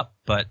leg up,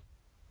 but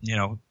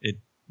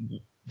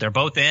they're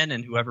both in,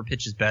 and whoever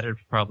pitches better is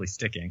probably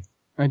sticking.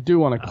 I do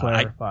want to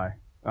clarify.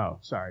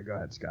 Sorry. Go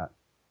ahead, Scott.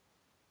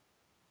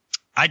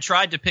 I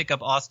tried to pick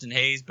up Austin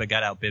Hayes, but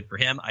got outbid for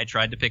him. I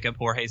tried to pick up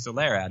Jorge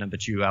Soler, Adam,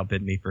 but you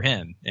outbid me for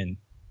him, and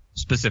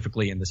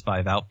specifically in this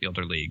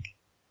 5-outfielder league.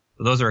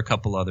 So those are a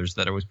couple others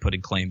that I was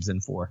putting claims in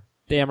for.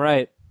 Damn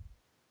right.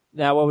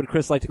 Now, what would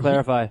Chris like to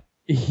clarify?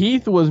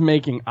 Heath was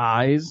making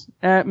eyes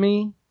at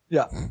me.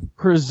 Yeah.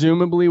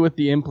 Presumably with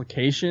the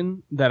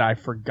implication that I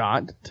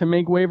forgot to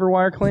make waiver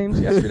wire claims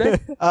yesterday.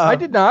 I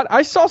did not.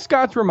 I saw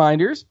Scott's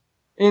reminders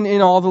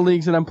in all the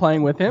leagues that I'm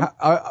playing with him.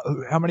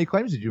 How many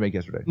claims did you make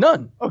yesterday?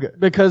 None. Okay.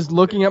 Because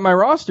looking at my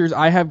rosters,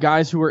 I have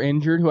guys who are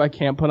injured who I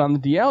can't put on the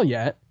DL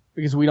yet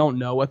because we don't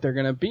know what they're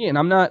going to be. And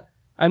I'm not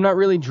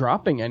really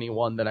dropping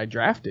anyone that I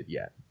drafted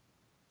yet.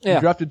 Yeah.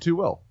 You drafted too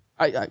well.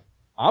 I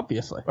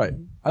obviously. Right.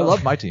 I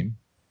love my team.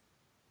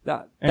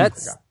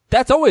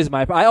 That's always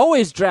I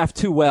always draft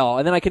too well,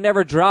 and then I can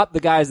never drop the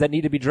guys that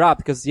need to be dropped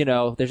because,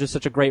 there's just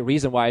such a great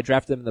reason why I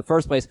drafted them in the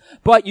first place.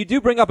 But you do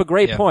bring up a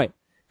great point.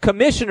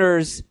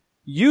 Commissioners,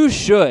 you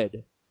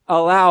should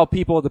allow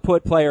people to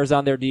put players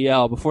on their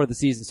DL before the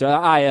season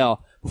starts,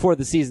 IL, before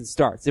the season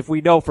starts. If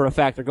we know for a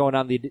fact they're going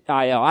on the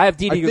IL. I have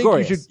Didi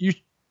Gregorius.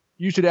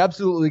 You should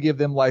absolutely give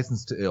them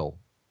license to ill.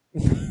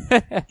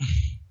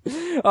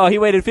 Oh, he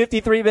waited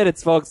 53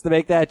 minutes, folks, to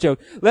make that joke.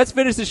 Let's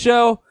finish the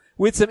show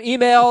with some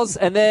emails,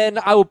 and then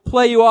I will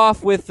play you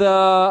off with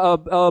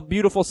a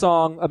beautiful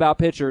song about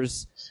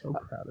pitchers. So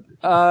proud of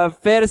you.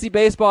 Fantasy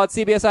baseball at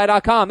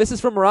CBSI.com. This is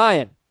from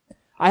Ryan.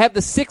 I have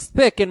the 6th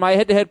pick in my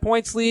head-to-head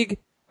points league.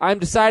 I'm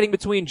deciding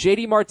between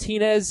JD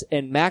Martinez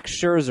and Max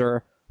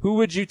Scherzer. Who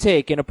would you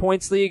take in a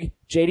points league,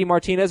 JD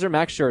Martinez or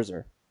Max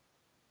Scherzer?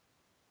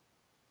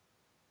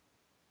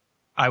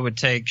 I would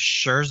take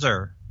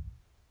Scherzer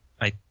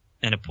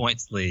in a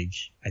points league,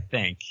 I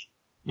think.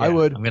 Yeah, I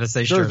would. I'm going to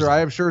say Scherzer. I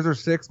have Scherzer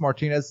 6,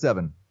 Martinez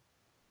 7.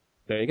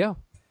 There you go.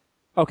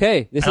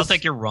 Okay. I don't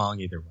think you're wrong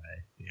either way,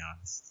 to be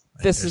honest.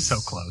 This is so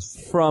close.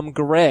 From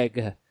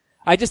Greg.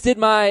 I just did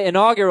my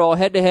inaugural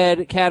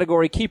head-to-head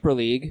category keeper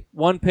league.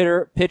 One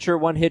pitcher,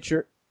 one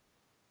hitter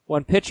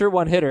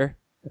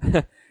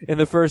in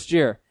the first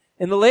year.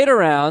 In the later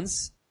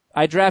rounds,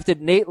 I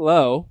drafted Nate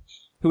Lowe,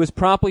 who was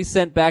promptly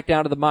sent back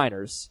down to the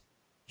minors.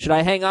 Should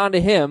I hang on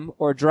to him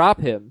or drop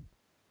him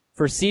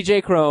for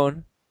CJ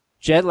Cron,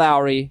 Jed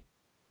Lowry,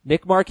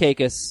 Nick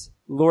Markakis,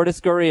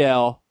 Lourdes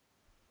Gurriel,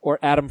 or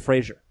Adam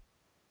Frazier?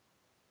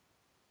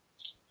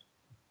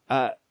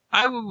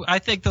 I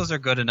think those are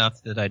good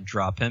enough that I'd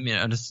drop him.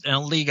 In a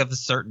league of a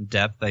certain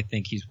depth, I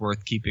think he's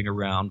worth keeping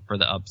around for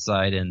the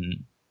upside,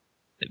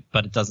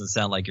 but it doesn't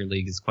sound like your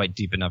league is quite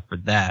deep enough for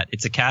that.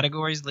 It's a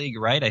categories league,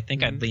 right? I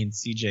think I'd lean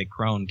CJ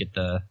Cron, get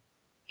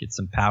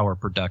some power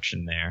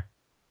production there.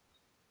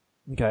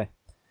 Okay.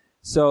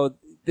 So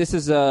this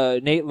is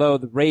Nate Lowe,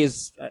 the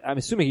Rays. I'm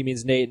assuming he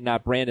means Nate and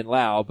not Brandon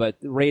Lau, but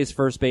Rays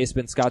first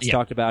baseman. Scott's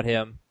talked about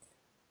him.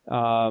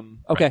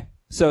 Okay. Right.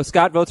 So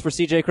Scott votes for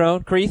CJ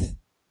Cron. Creeth?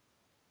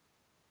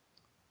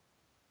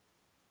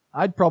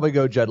 I'd probably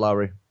go Jed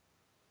Lowry.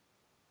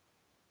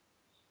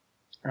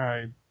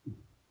 I'm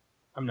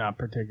not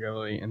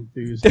particularly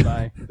enthused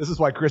by This is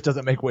why Chris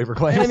doesn't make waiver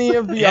claims. any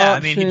of the Yeah,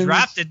 options. I mean, he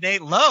drafted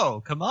Nate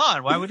Lowe. Come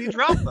on. Why would he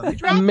drop him? He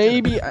dropped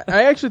Maybe him.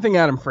 I actually think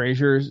Adam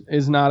Frazier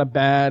is not a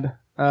bad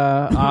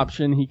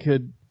option. He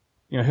could,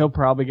 he'll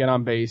probably get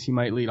on base. He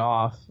might lead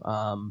off.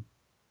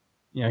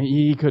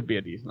 He could be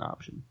a decent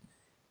option.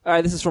 All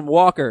right, this is from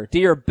Walker.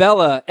 Dear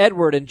Bella,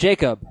 Edward, and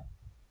Jacob.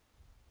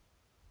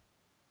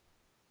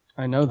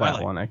 I know that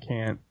Twilight. one. I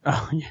can't.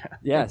 Oh, yeah.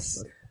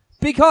 Yes.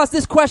 Because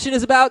this question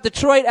is about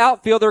Detroit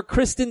outfielder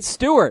Kristen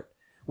Stewart.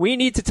 We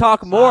need to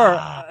talk more.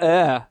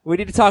 We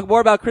need to talk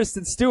more about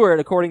Kristen Stewart,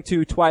 according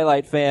to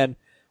Twilight fan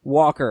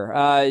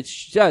Walker.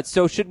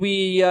 So should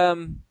we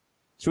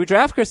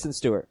draft Kristen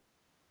Stewart?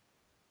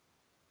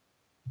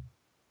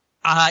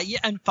 Yeah,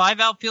 and 5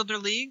 outfielder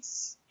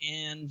leagues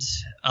and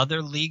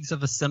other leagues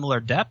of a similar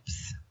depth.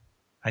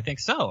 I think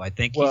so. I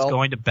think he's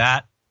going to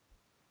bat.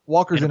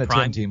 Walker's in a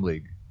 10-team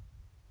league.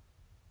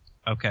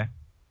 Okay.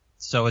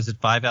 So is it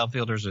 5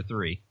 outfielders or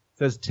 3? It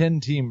says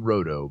 10-team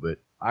roto, but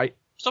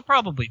So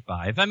probably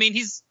 5. I mean,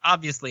 he's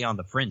obviously on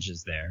the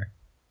fringes there,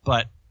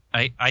 but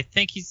I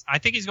think he's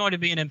going to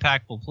be an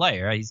impactful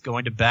player. He's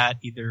going to bat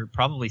either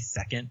probably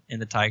second in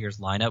the Tigers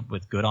lineup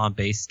with good on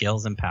base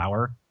skills and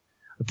power.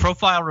 The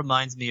profile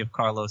reminds me of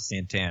Carlos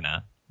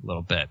Santana a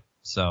little bit.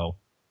 So,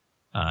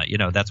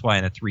 that's why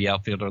in a 3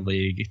 outfielder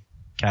league,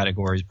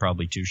 category is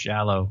probably too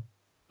shallow.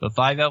 But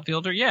 5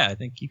 outfielder, yeah, I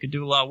think you could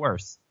do a lot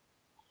worse.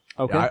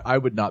 Okay. Yeah, I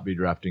would not be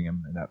drafting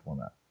him in that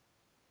format.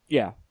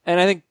 Yeah. And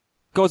I think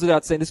goes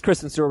without saying, this is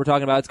Kristen Stewart we're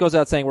talking about. It goes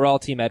without saying we're all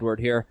Team Edward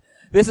here.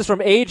 This is from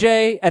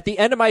AJ. At the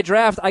end of my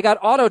draft, I got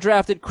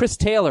auto-drafted Chris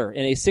Taylor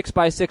in a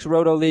 6x6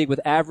 roto league with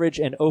average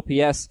and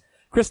OPS.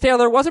 Chris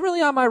Taylor wasn't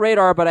really on my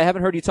radar, but I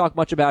haven't heard you talk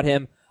much about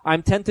him.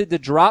 I'm tempted to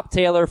drop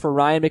Taylor for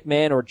Ryan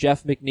McMahon or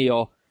Jeff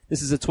McNeil.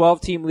 This is a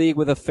 12-team league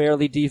with a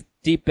fairly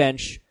deep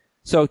bench.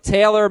 So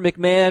Taylor,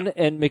 McMahon,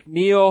 and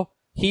McNeil.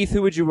 Heath,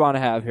 who would you want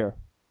to have here?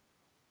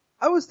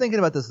 I was thinking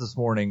about this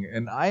morning,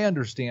 and I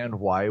understand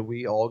why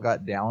we all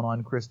got down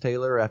on Chris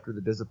Taylor after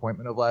the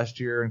disappointment of last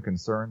year and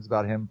concerns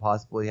about him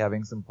possibly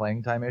having some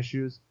playing time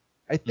issues.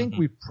 I think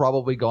we've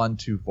probably gone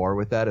too far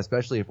with that,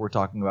 especially if we're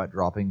talking about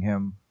dropping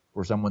him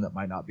for someone that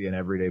might not be an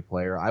everyday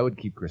player. I would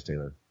keep Chris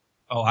Taylor.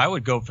 Oh, I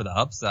would go for the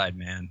upside,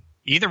 man.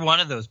 Either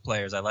one of those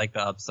players, I like the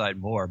upside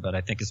more, but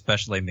I think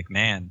especially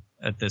McMahon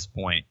at this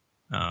point,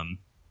 McMahon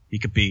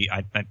could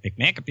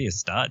be a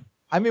stud.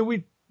 I mean,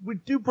 we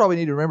do probably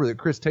need to remember that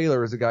Chris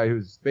Taylor is a guy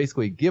who's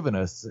basically given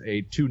us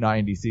a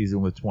 290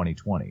 season with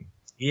 2020.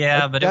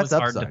 Yeah, but it was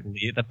hard to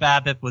believe. The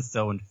BABIP was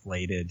so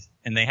inflated,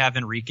 and they have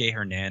Enrique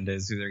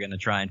Hernandez, who they're going to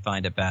try and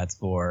find at bats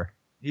for.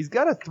 He's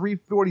got a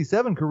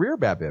 347 career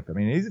BABIP. I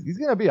mean, he's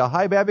going to be a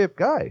high BABIP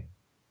guy.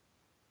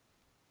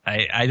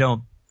 I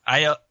don't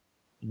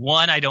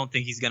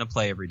think he's going to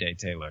play every day,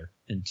 Taylor.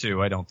 And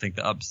 2, I don't think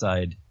the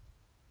upside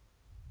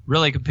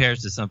really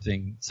compares to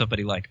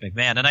somebody like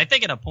McMahon. And I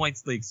think in a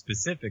points league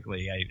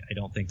specifically, I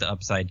don't think the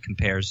upside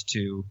compares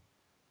to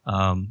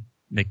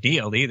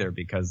McNeil either,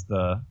 because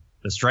the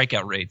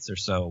strikeout rates are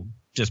so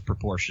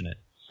disproportionate.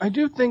 I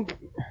do think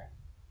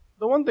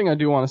the one thing I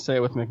do want to say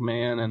with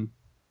McMahon, and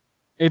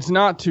it's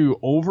not to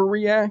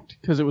overreact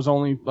because it was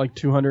only like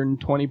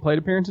 220 plate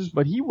appearances,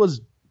 but he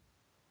was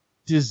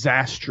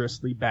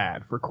disastrously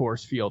bad for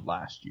Coors Field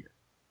last year.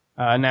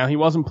 Now he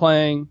wasn't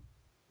playing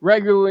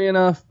regularly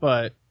enough,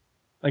 but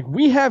like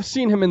we have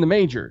seen him in the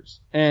majors,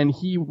 and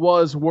he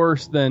was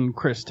worse than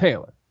Chris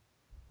Taylor.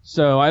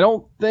 So I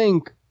don't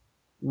think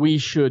we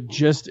should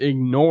just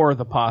ignore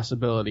the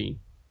possibility.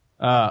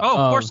 Of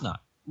course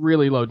not.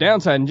 Really low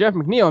downside. And Jeff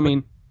McNeil, I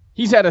mean,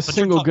 he's had a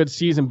single good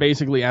season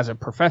basically as a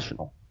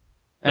professional.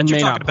 And you're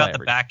talking about the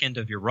back end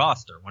of your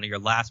roster, one of your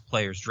last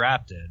players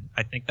drafted.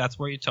 I think that's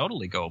where you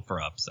totally go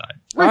for upside.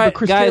 Right, but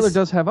Chris Taylor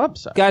does have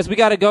upside. Guys, we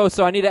got to go,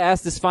 so I need to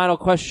ask this final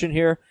question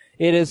here.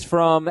 It is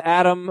from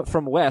Adam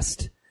from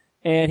West,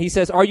 and he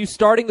says, are you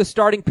starting the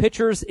starting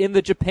pitchers in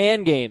the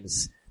Japan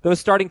games? Those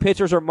starting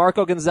pitchers are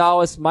Marco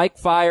Gonzalez, Mike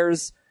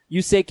Fiers,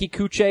 Yusei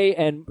Kikuchi,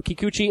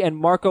 and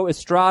Marco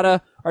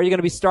Estrada. Are you going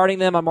to be starting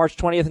them on March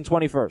 20th and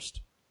 21st?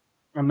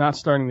 I'm not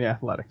starting the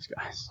Athletics,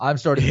 guys. I'm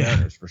starting the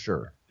Mariners for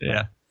sure.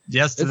 Yeah.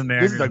 Yes to the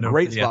Mariners. This is a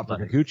great spot for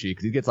Kikuchi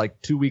because he gets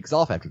like 2 weeks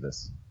off after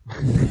this.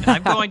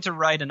 I'm going to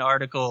write an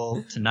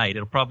article tonight.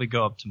 It'll probably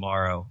go up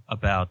tomorrow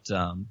about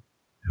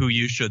who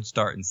you should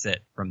start and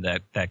sit from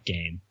that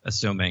game,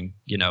 assuming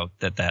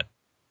that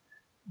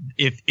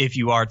if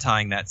you are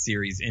tying that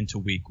series into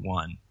week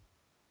 1,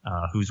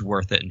 who's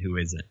worth it and who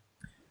isn't.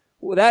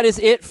 Well, that is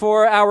it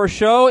for our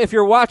show. If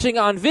you're watching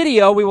on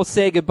video, we will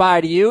say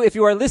goodbye to you. If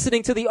you are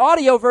listening to the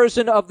audio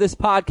version of this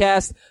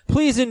podcast,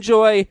 please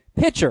enjoy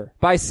Pitcher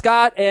by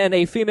Scott and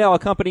a female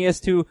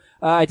accompanist who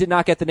I did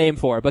not get the name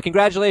for. But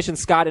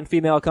congratulations, Scott and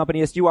female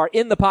accompanist. You are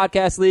in the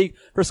podcast league.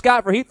 For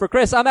Scott, for Heath, for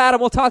Chris, I'm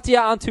Adam. We'll talk to you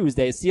on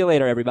Tuesday. See you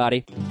later,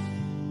 everybody.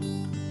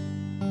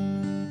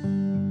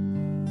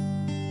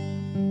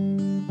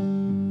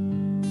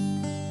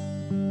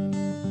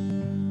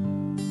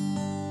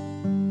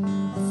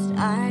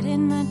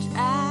 Starting the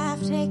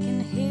draft, taking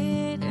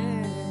hitters,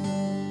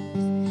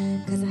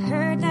 'cause I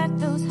heard that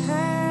those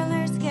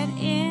hurlers get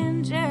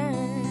injured.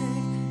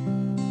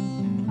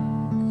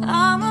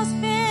 Almost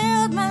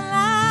filled my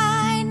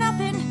lineup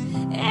in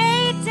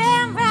 8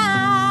 damn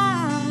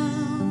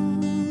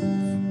rounds.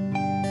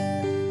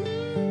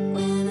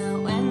 When I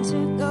went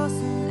to go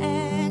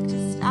select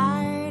a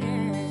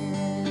starter,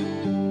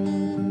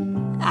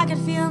 I could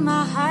feel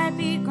my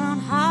heartbeat growing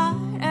harder.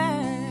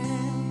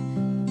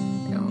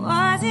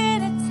 Was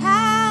it a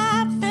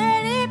top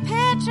 30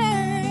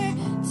 pitcher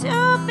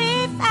to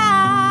be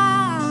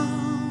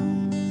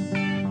found?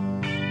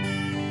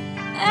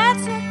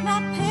 took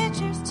my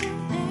pictures too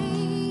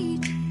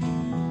late.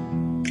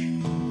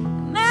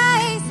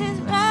 My ace is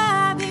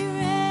Robbie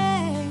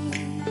Ray.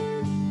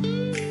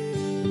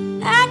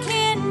 I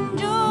can't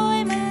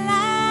enjoy my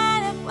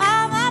lineup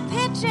while my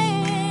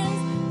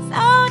pitching's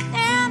so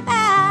damn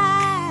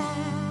bad.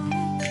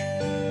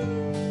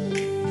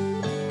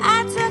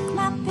 I took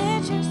my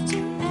pictures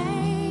too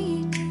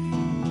late.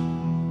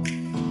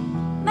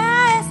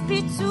 My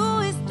SP2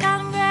 is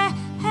down gray.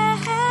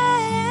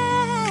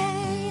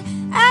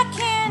 I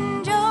can't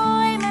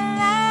enjoy my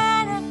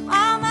lineup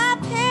while my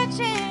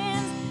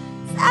pitching's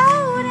so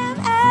damn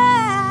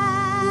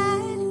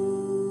bad.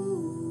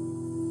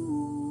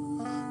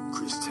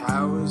 Chris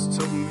Towers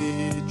told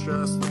me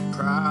trust the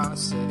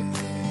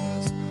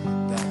process,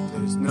 that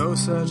there's no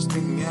such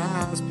thing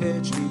as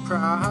pitching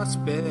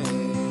prospects,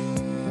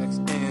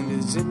 and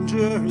his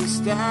injury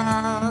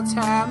stats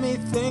had me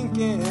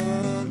thinking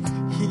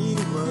he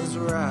was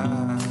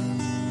right.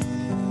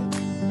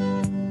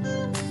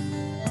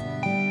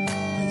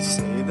 They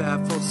say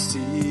that full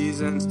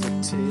season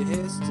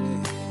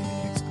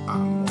statistics are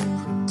more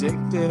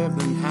predictive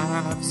than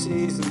half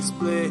season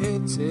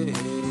splits.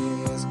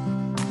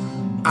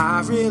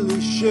 I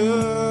really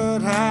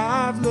should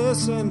have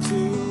listened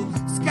to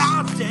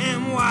Scott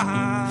Damn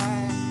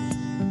White.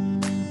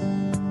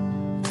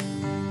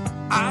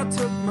 I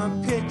took my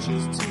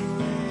pitches too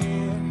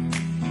late.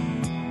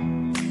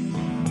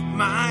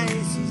 My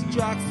ace is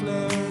Jack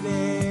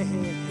Flaherty.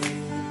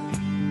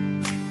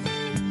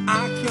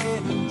 I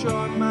can't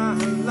enjoy my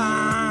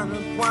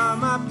lineup while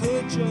my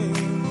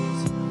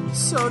pitching's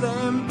so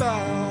damn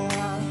bad.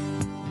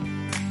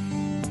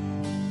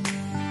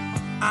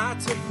 I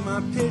took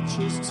my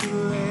pictures too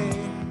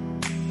late.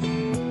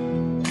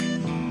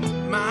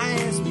 My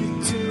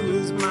SP2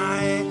 is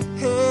my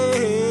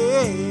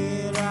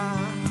head. I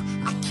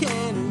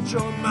can't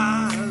enjoy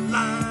my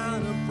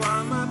lineup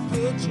while my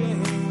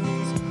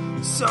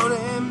pitching's so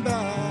damn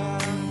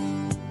bad.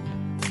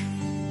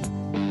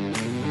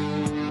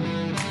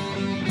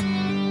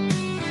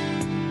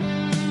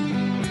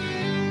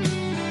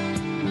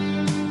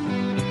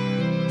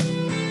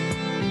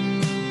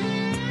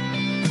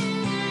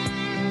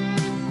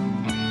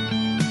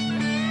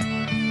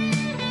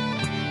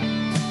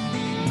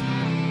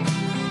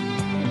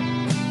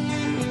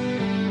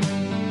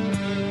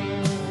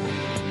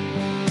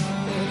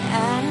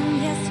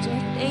 Adam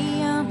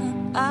yesterday on the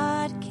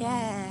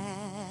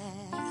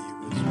podcast.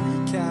 He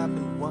was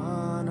recapping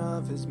one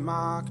of his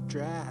mock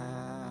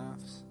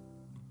drafts.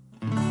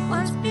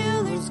 Once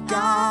Bueller's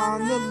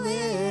gone, the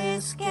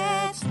list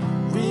gets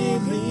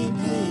really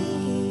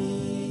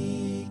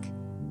bleak.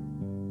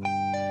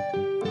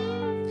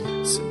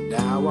 So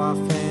now our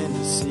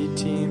fantasy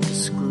teams are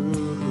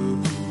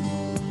screwed.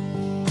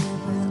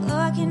 We're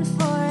looking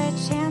for a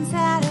chance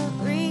at a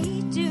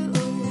redo.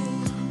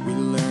 We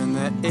learned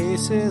that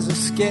aces are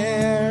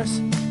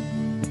scarce.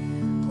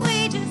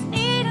 We just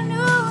need a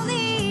new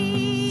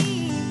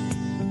lead.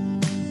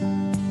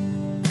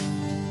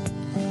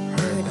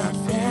 Heard that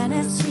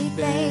fantasy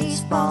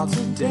baseball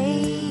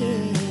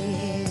today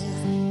is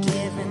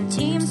giving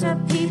teams up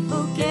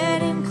people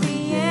getting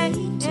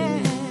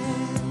creative.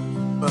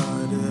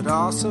 But it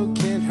also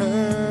can't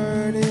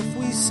hurt if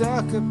we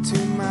suck up to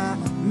my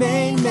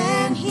main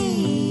man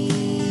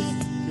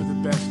Heath. You're the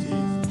best, Heath.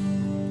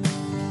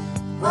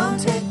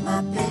 Won't take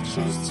my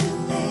pictures too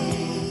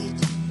late.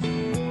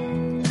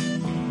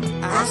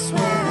 I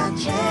swear I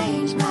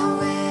changed my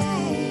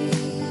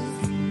ways.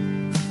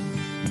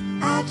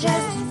 I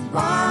just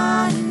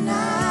want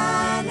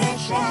another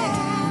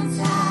chance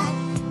at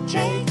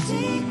Jake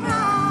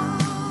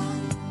DeGrom.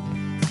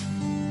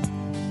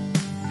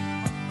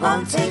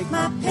 Won't take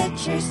my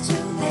pictures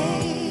too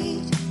late.